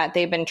groundwork that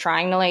they've been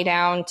trying to lay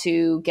down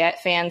to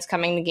get fans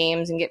coming to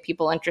games and get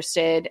people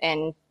interested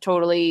and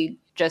totally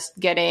just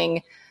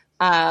getting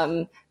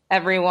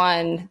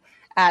everyone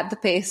at the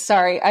pace.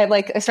 Sorry,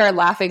 I started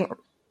laughing.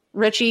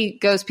 Richie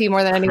goes pee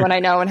more than anyone I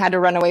know and had to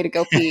run away to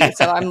go pee.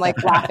 So I'm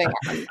like laughing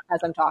at him as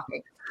I'm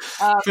talking.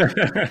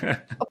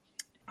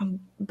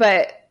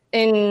 But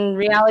in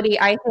reality,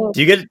 I think.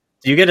 Do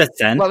you get a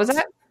sense? What was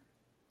that?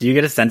 Do you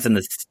get a sense in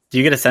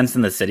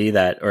the city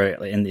that, or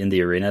in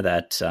the arena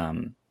that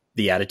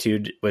the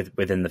attitude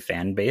within the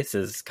fan base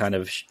is kind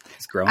of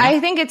is growing? I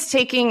think it's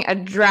taking a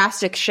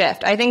drastic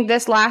shift. I think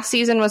this last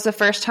season was the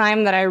first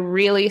time that I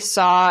really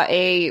saw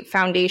a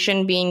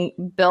foundation being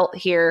built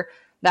here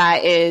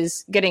that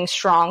is getting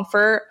strong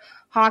for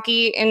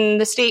hockey in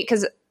the state.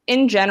 Because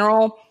in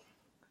general,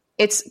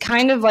 it's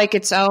kind of like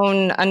its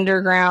own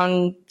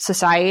underground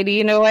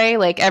society in a way.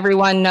 Like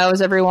everyone knows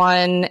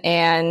everyone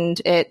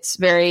and it's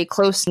very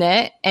close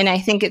knit. And I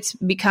think it's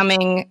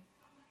becoming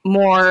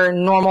more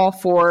normal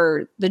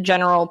for the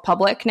general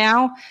public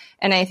now.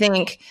 And I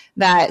think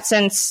that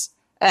since,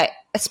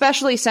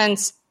 especially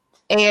since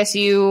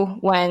ASU,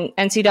 when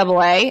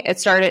NCAA, it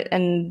started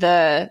and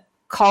the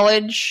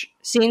college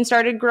scene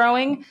started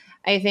growing,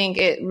 I think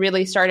it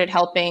really started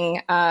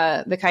helping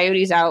the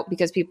Coyotes out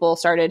because people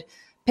started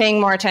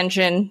paying more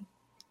attention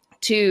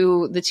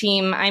to the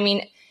team. I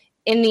mean,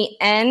 in the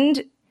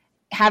end,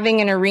 having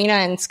an arena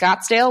in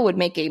Scottsdale would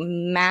make a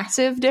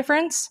massive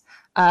difference.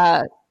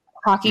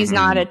 Hockey's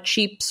not a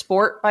cheap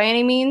sport by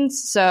any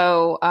means.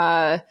 So,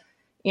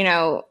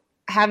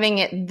 having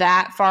it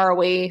that far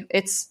away,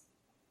 it's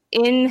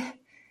in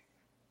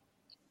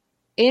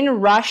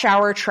rush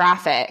hour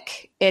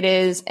traffic. It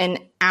is an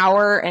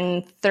hour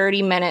and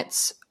 30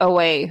 minutes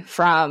away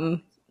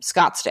from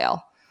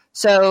Scottsdale.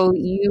 So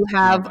you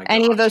have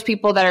any of those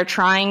people that are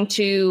trying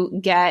to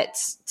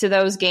get to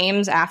those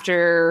games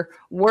after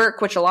work,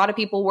 which a lot of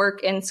people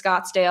work in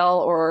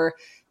Scottsdale or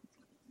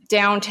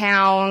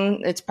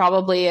downtown. It's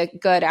probably a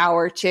good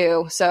hour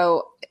too.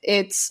 So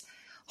it's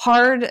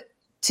hard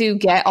to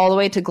get all the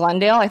way to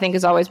Glendale, I think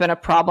has always been a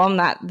problem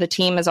that the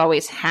team has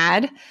always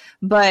had.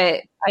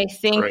 But I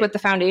think with the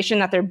foundation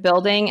that they're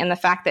building and the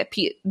fact that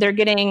they're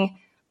getting,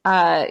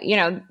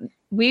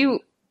 we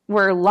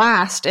were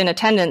last in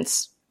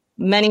attendance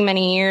many,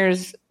 many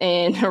years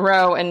in a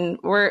row, and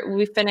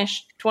we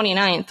finished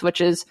 29th, which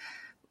is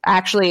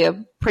actually a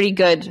pretty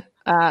good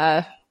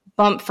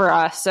bump for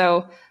us.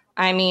 So,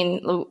 I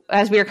mean,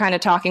 as we were kind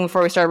of talking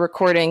before we started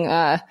recording,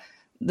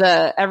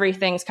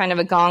 everything's kind of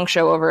a gong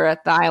show over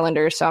at the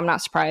Islanders, so I'm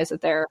not surprised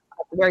that they're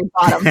at the very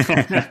bottom.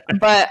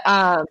 But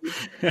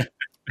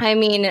I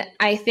mean,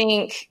 I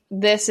think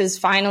this has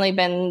finally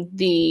been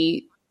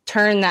the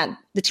turn that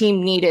the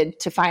team needed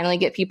to finally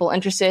get people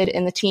interested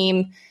in the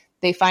team.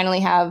 They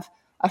finally have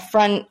a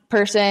front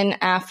person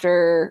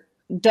after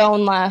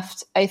Doan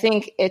left. I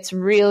think it's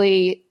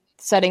really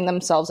setting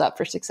themselves up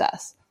for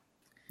success.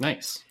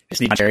 Nice.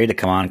 Just need Jerry to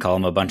come on and call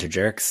them a bunch of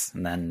jerks,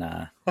 and then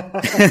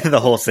the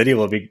whole city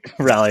will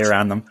rally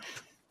around them.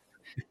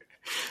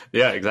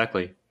 Yeah,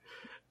 exactly.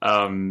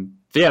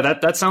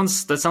 That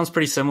sounds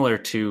pretty similar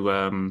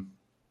to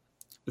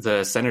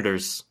the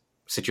Senators'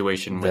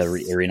 situation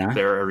with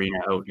their arena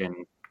out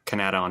in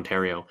Canada,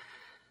 Ontario.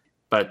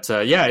 But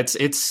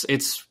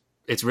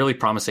it's really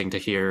promising to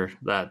hear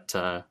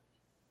that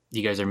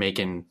you guys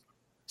are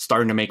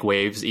starting to make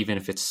waves, even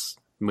if it's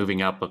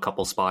moving up a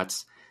couple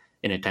spots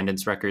in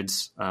attendance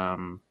records.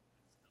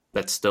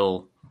 That's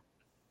still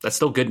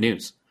good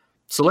news.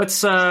 So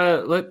let's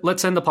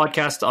end the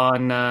podcast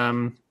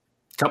on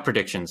cup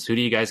predictions. Who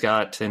do you guys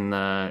got in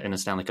the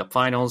Stanley Cup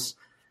Finals?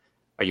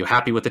 Are you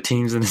happy with the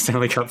teams in the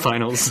Stanley Cup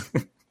Finals?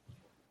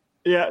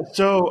 Yeah,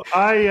 so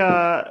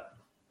I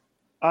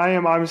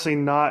am obviously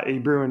not a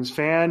Bruins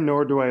fan,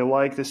 nor do I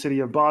like the city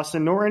of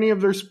Boston, nor any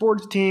of their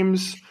sports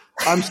teams.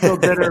 I'm still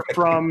bitter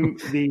from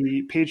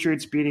the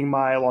Patriots beating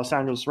my Los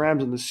Angeles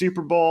Rams in the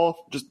Super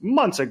Bowl just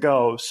months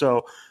ago.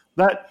 So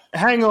that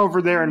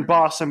hangover there in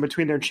Boston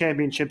between their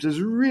championships is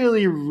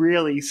really,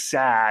 really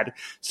sad.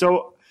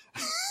 So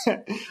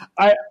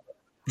I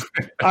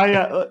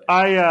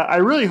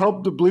really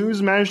hope the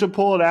Blues manage to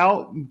pull it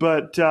out,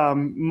 but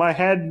my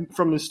head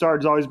from the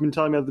start has always been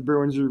telling me that the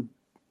Bruins are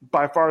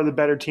by far the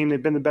better team.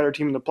 They've been the better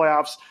team in the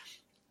playoffs,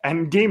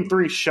 and Game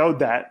 3 showed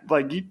that.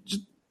 Like,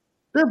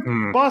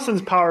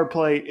 Boston's power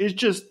play is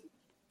just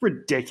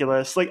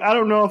ridiculous. Like, I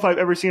don't know if I've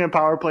ever seen a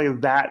power play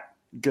that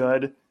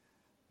good.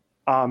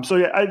 So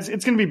yeah, it's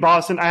going to be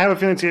Boston. I have a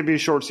feeling it's going to be a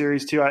short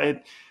series too.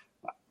 It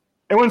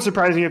wouldn't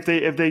surprise me if they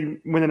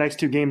win the next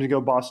 2 games and go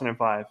Boston in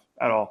 5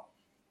 at all.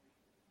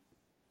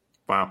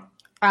 Wow.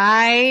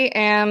 I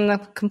am the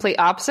complete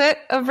opposite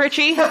of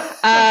Richie.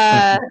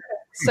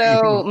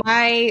 So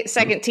my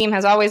second team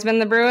has always been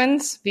the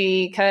Bruins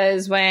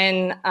because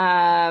when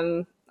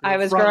I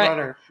was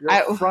growing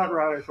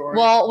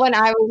well, when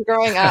I was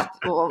growing up,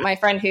 my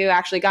friend who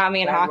actually got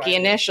me in hockey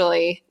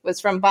initially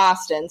was from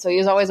Boston, so he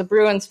was always a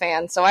Bruins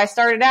fan. So I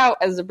started out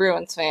as a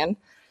Bruins fan.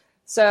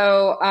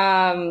 So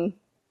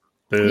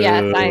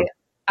yes,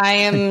 I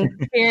am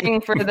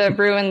cheering for the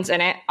Bruins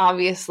in it.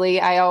 Obviously,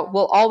 I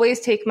will always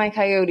take my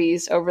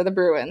Coyotes over the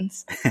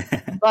Bruins.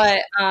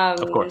 But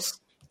of course,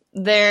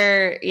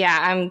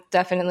 I'm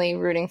definitely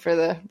rooting for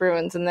the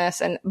Bruins in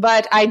this.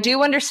 But I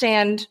do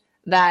understand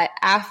that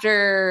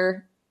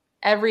after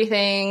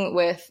everything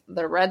with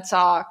the Red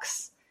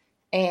Sox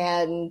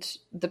and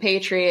the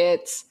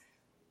Patriots,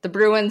 the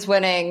Bruins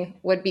winning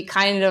would be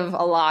kind of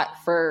a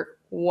lot for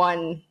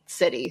one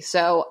city.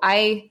 So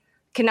I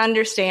can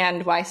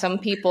understand why some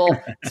people,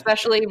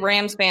 especially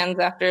Rams fans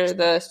after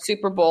the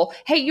Super Bowl,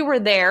 hey, you were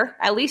there.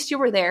 At least you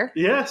were there.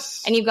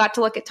 Yes. And you got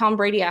to look at Tom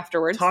Brady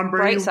afterwards.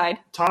 Bright side.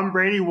 Tom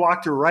Brady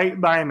walked right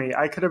by me.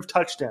 I could have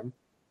touched him.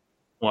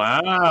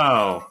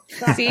 Wow.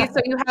 See, so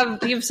you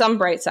have some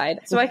bright side.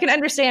 So I can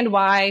understand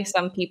why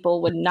some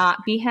people would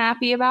not be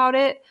happy about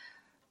it.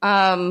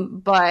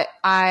 but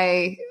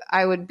I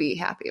would be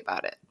happy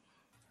about it.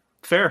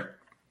 Fair.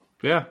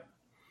 Yeah.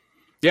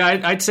 Yeah,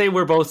 I'd say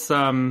we're both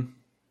going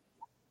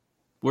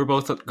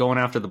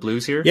after the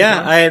Blues here.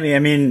 Yeah, I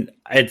mean,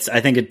 I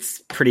think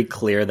it's pretty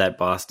clear that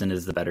Boston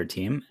is the better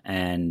team,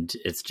 and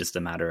it's just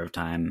a matter of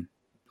time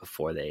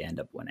before they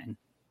end up winning.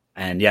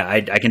 And yeah,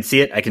 I can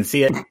see it. I can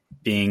see it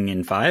being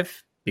in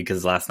 5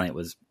 because last night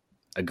was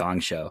a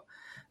gong show.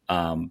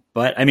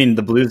 But I mean,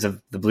 the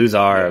Blues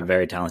are a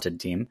very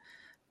talented team,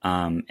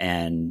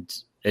 and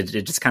it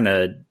just kind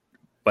of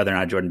whether or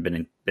not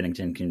Jordan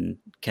Binnington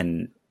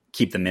can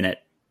keep them in it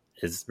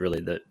is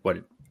really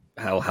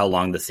how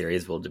long the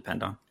series will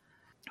depend on.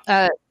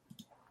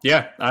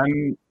 Yeah, I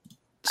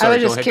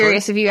was just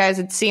curious if you guys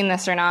had seen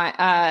this or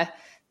not.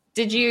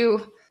 Do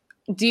you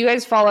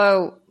guys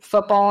follow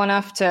football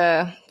enough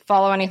to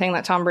follow anything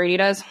that Tom Brady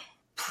does?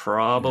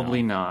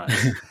 Probably not.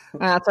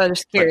 That's what I was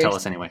just curious. But tell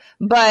us anyway.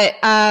 But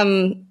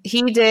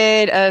he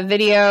did a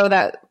video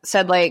that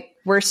said like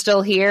 "We're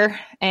still here,"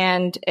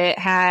 and it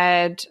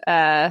had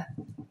a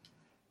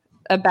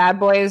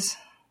Bad Boys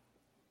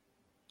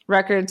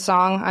record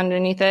song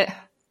underneath it.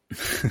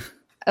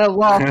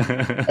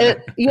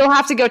 You'll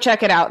have to go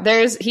check it out.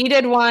 He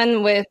did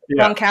one with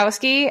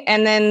Gronkowski,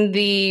 and then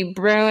the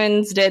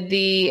Bruins did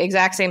the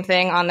exact same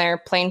thing on their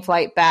plane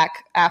flight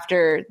back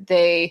after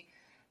they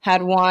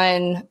had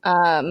won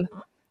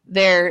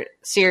their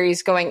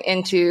series going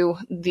into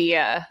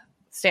the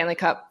Stanley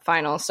Cup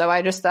Finals. So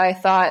I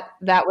thought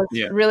that was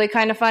really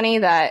kind of funny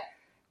that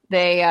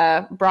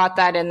they brought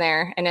that in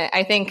there, and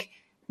I think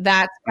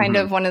that's kind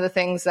of one of the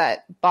things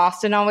that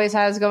Boston always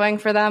has going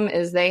for them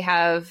is they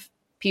have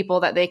people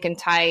that they can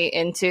tie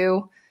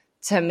into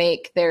to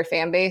make their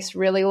fan base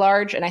really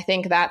large. And I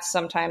think that's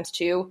sometimes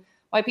too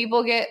why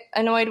people get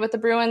annoyed with the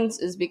Bruins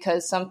is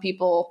because some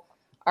people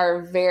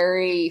are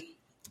very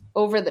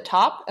over the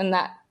top and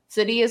that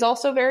city is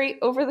also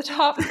very over the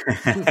top. So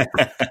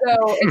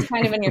it's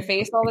kind of in your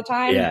face all the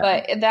time. Yeah.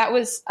 But I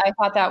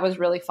thought that was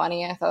really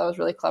funny. I thought it was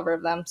really clever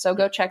of them. So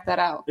go check that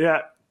out.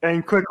 Yeah.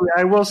 And quickly,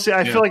 I will say,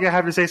 I feel like I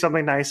have to say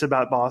something nice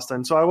about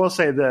Boston. So I will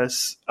say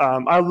this: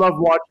 I love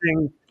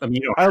watching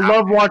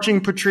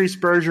Patrice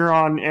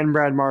Bergeron and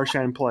Brad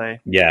Marchand play.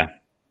 Yeah,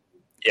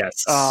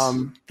 yes,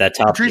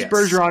 Patrice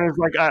Bergeron is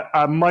like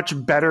a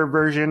much better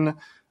version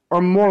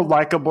or more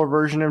likable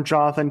version of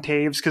Jonathan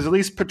Toews because at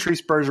least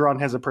Patrice Bergeron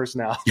has a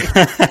personality.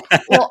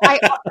 Well, I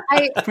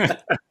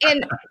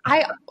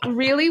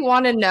really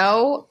want to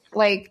know,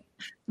 like,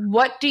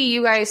 what do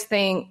you guys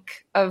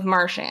think of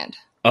Marchand?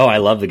 Oh, I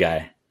love the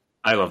guy.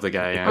 I love the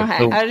guy, yeah.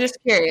 Okay, I was just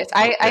curious.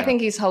 I think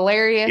he's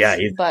hilarious,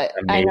 but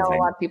amazing. I know a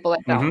lot of people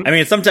that don't. I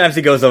mean, sometimes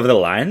he goes over the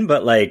line,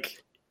 but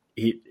like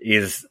he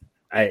does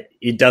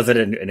it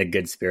in a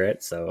good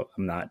spirit, so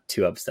I'm not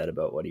too upset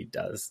about what he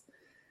does.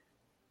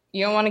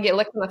 You don't want to get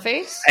licked in the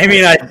face? I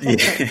mean,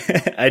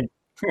 I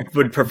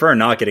would prefer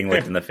not getting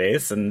licked in the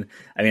face, and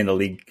I mean, the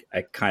league,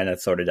 I kind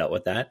of sort of dealt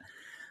with that.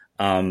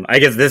 I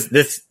guess this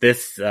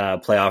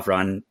playoff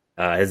run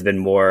has been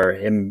more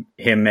him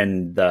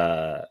and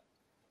the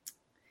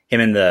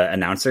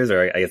announcers,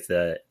 or I guess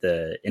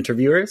the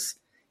interviewers.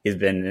 He's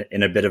been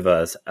in a bit of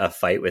a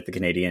fight with the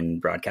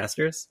Canadian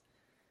broadcasters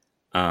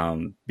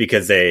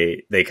because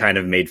they kind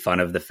of made fun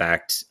of the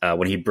fact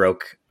when he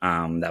broke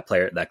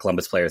that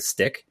Columbus player's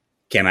stick,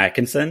 Cam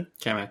Atkinson.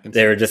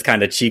 They were just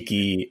kind of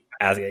cheeky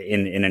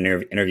in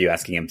an interview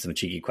asking him some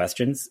cheeky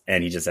questions,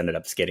 and he just ended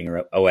up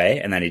skating away,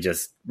 and then he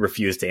just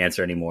refused to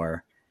answer any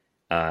more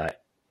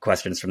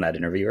questions from that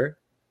interviewer,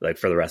 like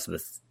for the rest of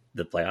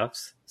the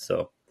playoffs.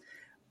 So.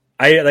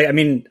 I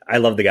mean, I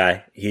love the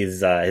guy.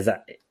 He's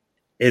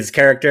his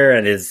character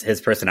and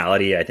his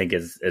personality, I think,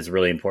 is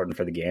really important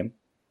for the game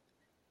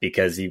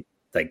because you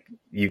said,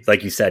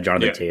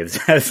 Jonathan Toews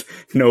has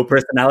no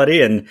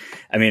personality, and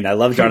I mean, I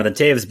love Jonathan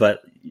Toews,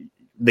 but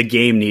the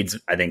game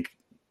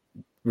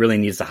really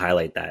needs to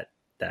highlight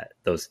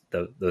those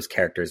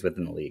characters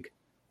within the league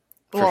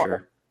for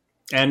sure.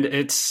 And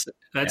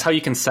that's how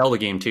you can sell the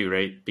game too,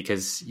 right?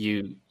 Because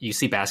you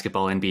see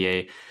basketball,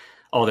 NBA.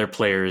 All their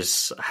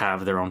players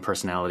have their own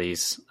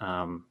personalities,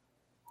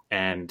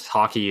 and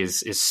hockey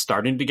is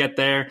starting to get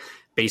there.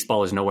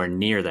 Baseball is nowhere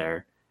near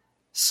there,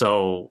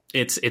 so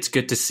it's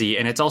good to see,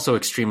 and it's also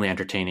extremely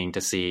entertaining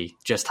to see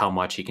just how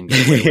much he can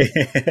get away with.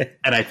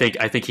 And I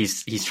think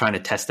he's trying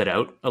to test it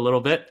out a little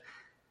bit.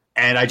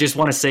 And I just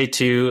want to say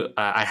too,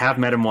 I have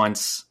met him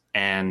once,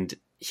 and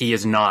he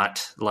is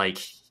not like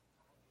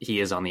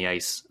he is on the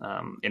ice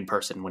in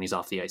person when he's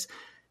off the ice.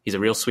 He's a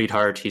real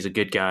sweetheart. He's a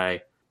good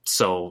guy.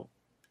 So.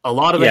 A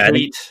lot of the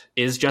hate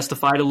is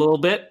justified a little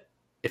bit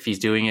if he's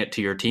doing it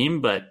to your team,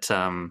 but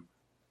don't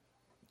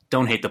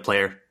hate the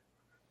player,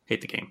 hate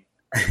the game.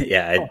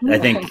 Yeah, I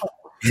think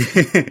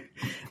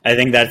I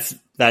think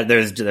that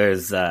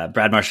there's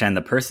Brad Marchand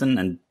the person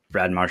and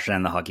Brad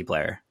Marchand the hockey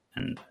player,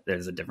 and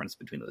there's a difference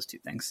between those two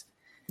things.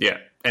 Yeah,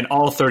 and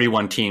all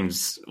 31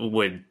 teams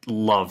would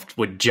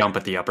jump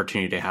at the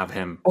opportunity to have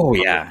him. Oh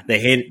yeah, they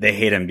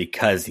hate him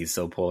because he's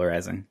so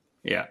polarizing.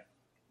 Yeah,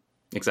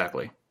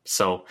 exactly.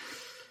 So.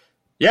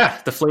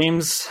 yeah, the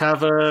Flames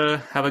have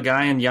a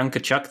guy in young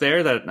Kachuk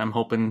there that I'm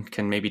hoping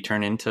can maybe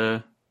turn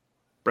into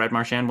Brad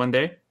Marchand one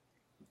day.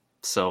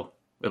 So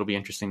it'll be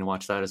interesting to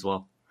watch that as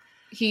well.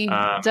 He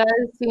does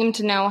seem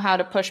to know how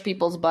to push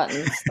people's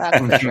buttons. That's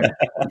for sure.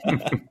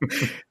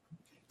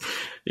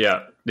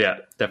 Yeah,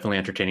 definitely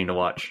entertaining to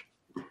watch.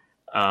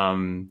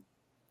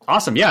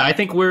 Awesome. Yeah, I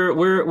think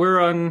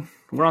we're on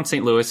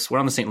St. Louis. We're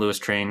on the St. Louis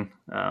train,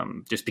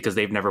 just because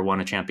they've never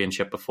won a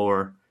championship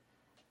before,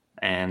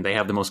 and they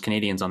have the most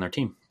Canadians on their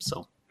team.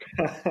 So,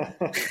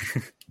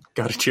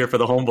 got to cheer for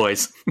the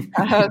homeboys.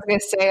 I was going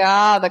to say,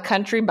 the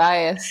country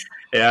bias.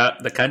 Yeah,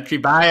 the country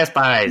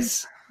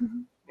bias.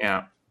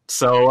 Yeah.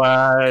 So,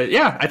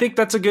 I think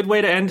that's a good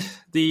way to end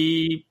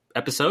the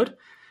episode.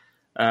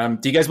 Do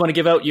you guys want to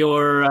give out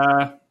your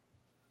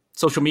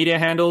social media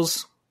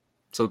handles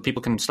so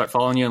people can start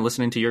following you and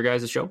listening to your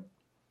guys' show?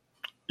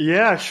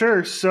 Yeah,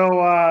 sure. So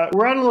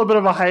we're on a little bit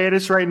of a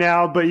hiatus right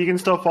now, but you can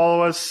still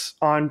follow us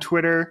on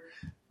Twitter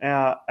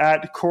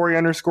at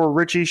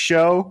Corey_Richie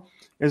Show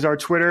is our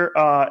Twitter.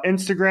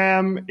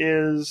 Instagram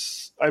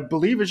is, I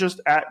believe, it's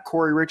just at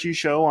Corey Richie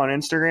Show on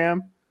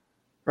Instagram,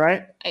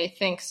 right? I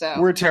think so.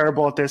 We're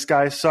terrible at this,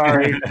 guys.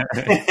 Sorry.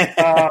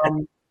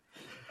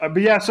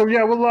 But yeah, so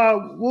yeah,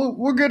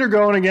 we'll get her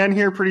going again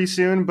here pretty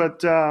soon.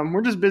 But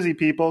we're just busy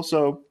people.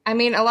 So I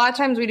mean, a lot of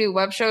times we do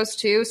web shows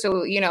too.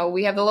 So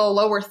we have the little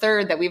lower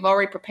third that we've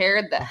already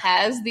prepared that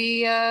has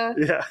the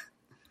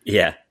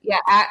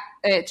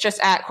it's just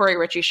at Corey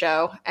Richie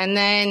Show, and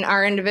then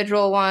our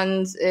individual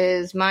ones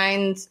is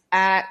mine's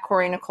at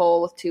Corey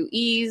Nicole with 2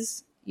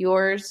 E's.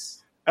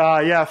 Yours.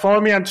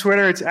 Follow me on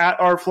Twitter. It's at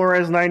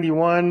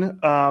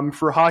rflores91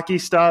 for hockey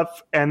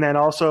stuff, and then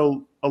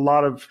also a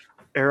lot of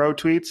Arrow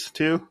tweets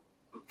too.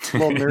 A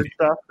little nerd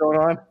stuff going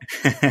on.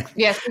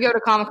 Yes, we go to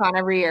Comic-Con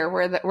every year.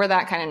 We're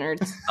that kind of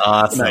nerds.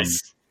 Awesome.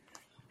 Nice.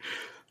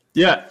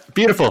 Yeah,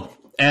 beautiful.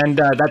 And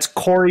that's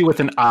Corey with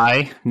an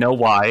I, no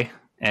Y,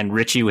 and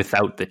Richie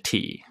without the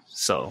T.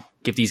 So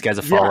give these guys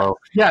a follow.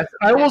 Yes,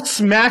 I will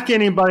smack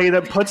anybody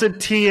that puts a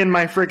T in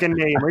my freaking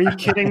name. Are you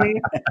kidding me?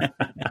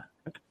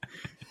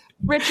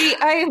 Richie,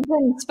 I have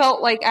been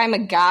spelt like I'm a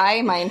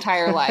guy my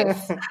entire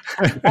life.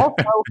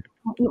 Also,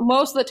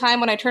 most of the time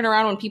when I turn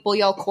around when people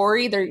yell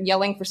Corey, they're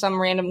yelling for some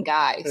random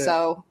guy. Yeah.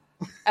 So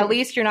at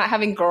least you're not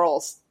having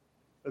girls.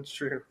 That's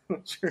true.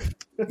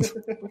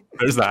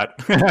 There's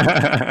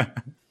that.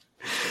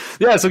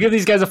 Yeah, so give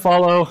these guys a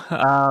follow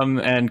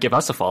and give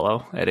us a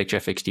follow at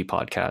HFXD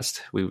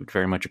Podcast. We would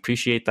very much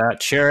appreciate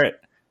that. Share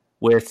it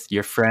with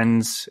your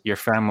friends, your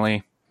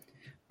family.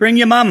 Bring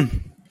your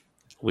mom.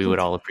 We would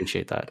all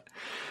appreciate that.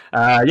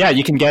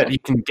 You can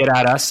get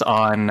at us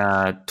on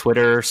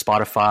Twitter,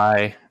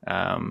 Spotify,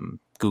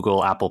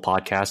 Google, Apple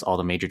Podcasts, all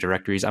the major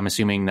directories. I'm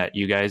assuming that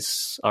you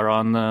guys are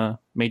on the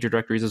major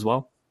directories as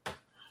well.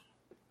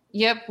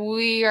 Yep,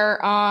 we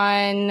are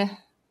on.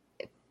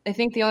 I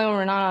think the only one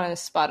we're not on is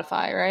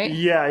Spotify, right?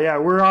 Yeah,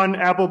 we're on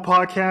Apple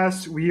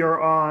Podcasts. We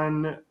are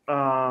on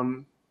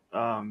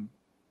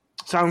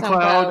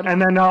SoundCloud,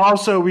 and then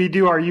also we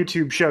do our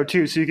YouTube show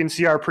too, so you can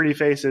see our pretty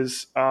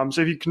faces.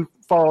 So if you can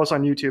follow us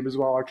on YouTube as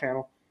well, our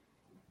channel.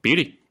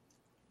 Beauty.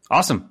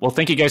 Awesome. Well,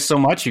 thank you guys so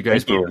much. You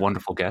guys were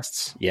wonderful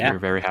guests. Yeah. We're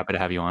very happy to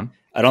have you on.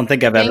 I don't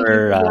think I've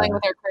ever dealing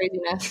with our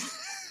craziness.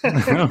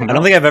 I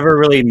don't think I've ever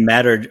really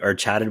met or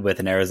chatted with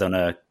an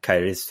Arizona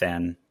Coyotes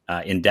fan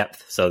in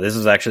depth. So this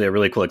was actually a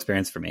really cool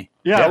experience for me.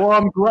 Yeah. Well,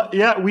 I'm glad.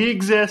 Yeah, we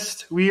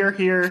exist. We are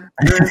here.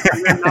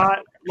 We're not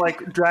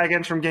like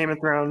dragons from Game of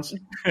Thrones.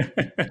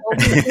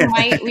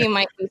 we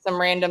might be some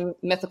random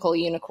mythical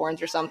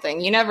unicorns or something.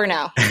 You never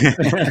know.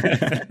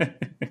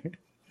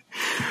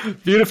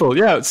 Beautiful.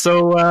 Yeah.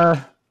 So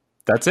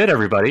that's it,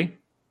 everybody.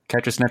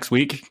 Catch us next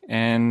week,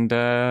 and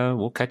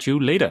we'll catch you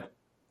later.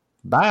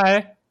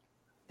 Bye.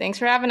 Thanks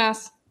for having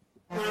us.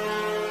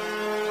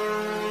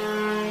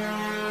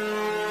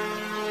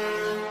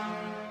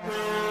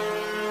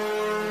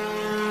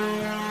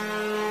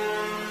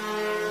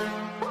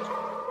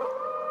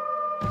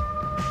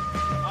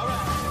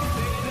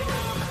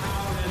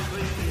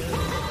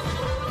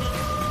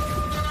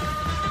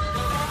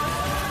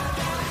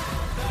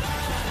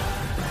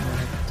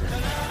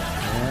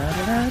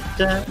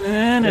 Da,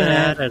 da,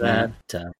 da, da, da, da.